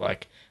pump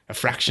like a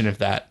fraction of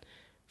that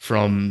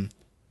from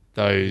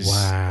those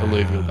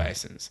alluvial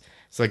basins.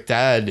 It's like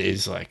Dad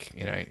is like,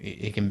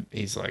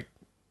 he's like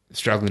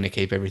struggling to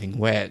keep everything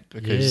wet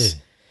because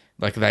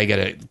like they get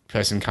a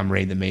person come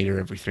read the meter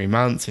every 3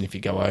 months, and if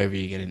you go over,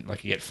 you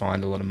get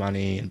fined a lot of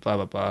money and blah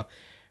blah blah.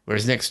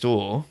 Whereas next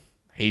door,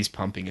 he's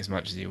pumping as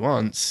much as he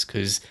wants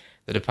because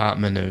the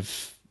Department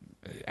of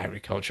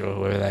Agriculture or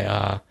whoever they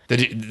are,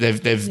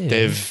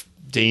 they've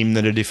deemed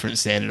that a different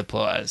standard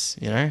applies.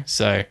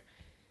 So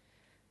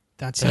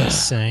that's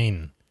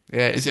insane.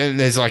 Yeah,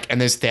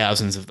 there's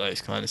thousands of those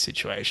kind of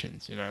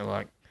situations.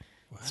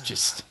 It's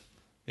just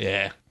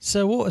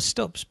So what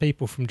stops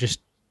people from just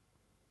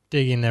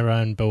digging their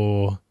own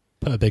bore,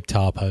 put a big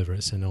tarp over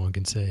it so no one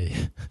can see?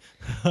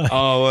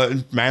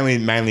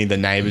 Mainly the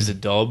neighbours are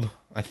dob,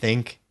 I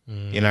think.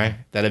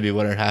 That'd be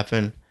what would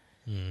happen.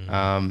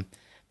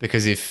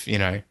 Because if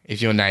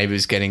your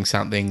neighbour's getting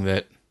something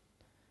that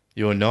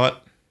you're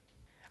not,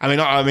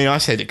 I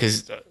said it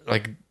because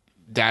like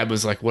Dad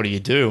was like, "What do you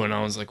do?" And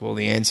I was like, "Well,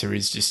 the answer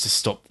is just to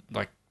stop,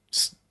 like,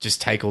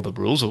 just take all the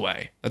rules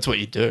away. That's what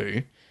you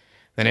do.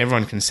 Then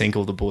everyone can sink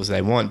all the bores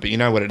they want." But you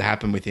know what had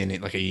happened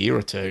within like a year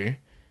or two?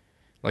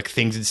 Like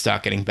things would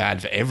start getting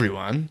bad for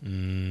everyone,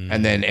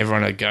 and then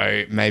everyone would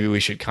go, "Maybe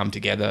we should come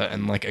together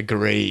and like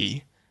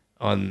agree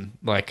on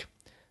like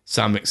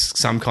some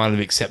kind of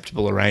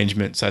acceptable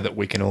arrangement so that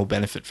we can all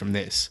benefit from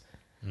this."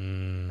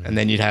 And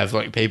then you'd have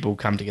like people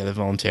come together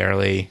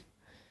voluntarily,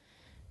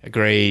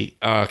 agree,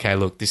 okay,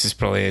 look, this is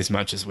probably as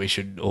much as we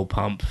should all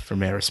pump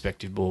from our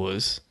respective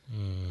bores,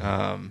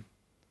 and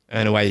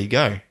away you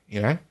go,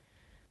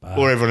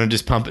 or everyone would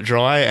just pump it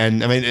dry.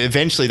 And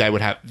eventually they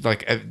would have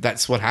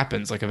that's what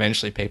happens. Like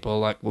eventually people are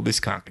like, well, this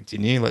can't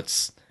continue.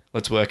 Let's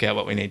work out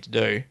what we need to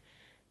do.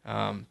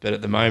 But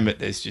at the moment,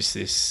 there's just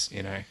this,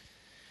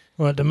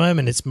 Well, at the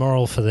moment, it's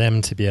moral for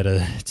them to be able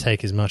to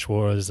take as much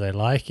water as they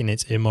like, and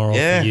it's immoral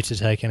for you to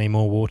take any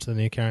more water than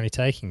you're currently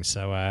taking.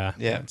 So,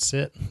 that's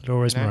it.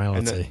 Law is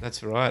morality.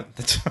 That's right.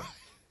 That's right.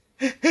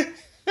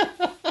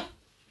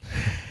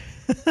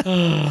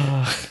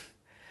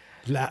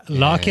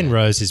 Larkin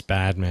Rose is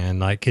bad, man.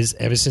 Like, because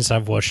ever since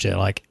I've watched it,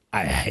 like,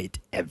 I hate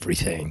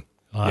everything.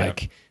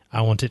 Like,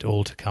 I want it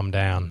all to come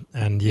down,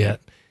 and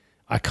yet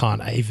I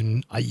can't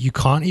even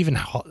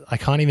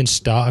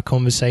start a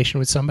conversation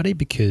with somebody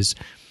because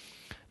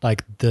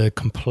like the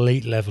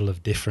complete level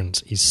of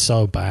difference is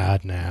so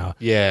bad now.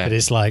 Yeah. But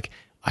it's like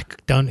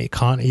it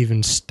can't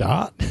even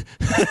start.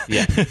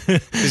 Yeah.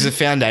 Because the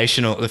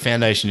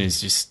foundation is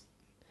just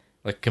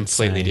like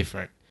completely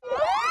different.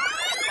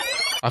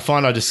 I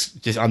find I'm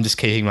just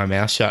keeping my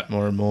mouth shut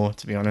more and more,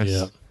 to be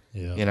honest.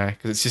 Yeah.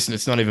 Because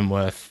it's not even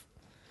worth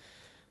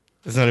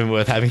having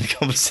the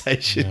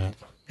conversation.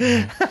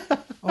 Yeah.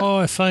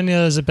 Oh, if only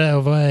there's a better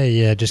way.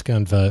 Yeah, just go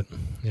and vote.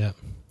 Yeah,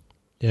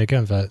 go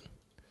and vote.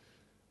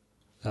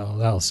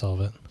 That'll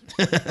solve it.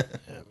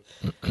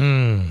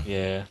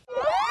 Yeah.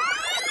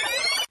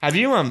 Have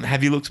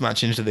you looked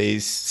much into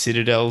these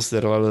citadels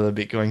that a lot of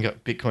the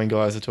Bitcoin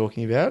guys are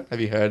talking about?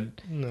 Have you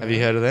heard? No. Have you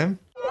heard of them?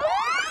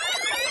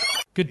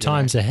 Good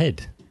times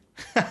ahead.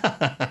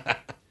 Yeah.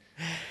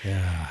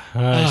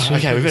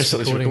 Okay, we better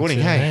start this recording.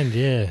 Hey.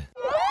 Yeah.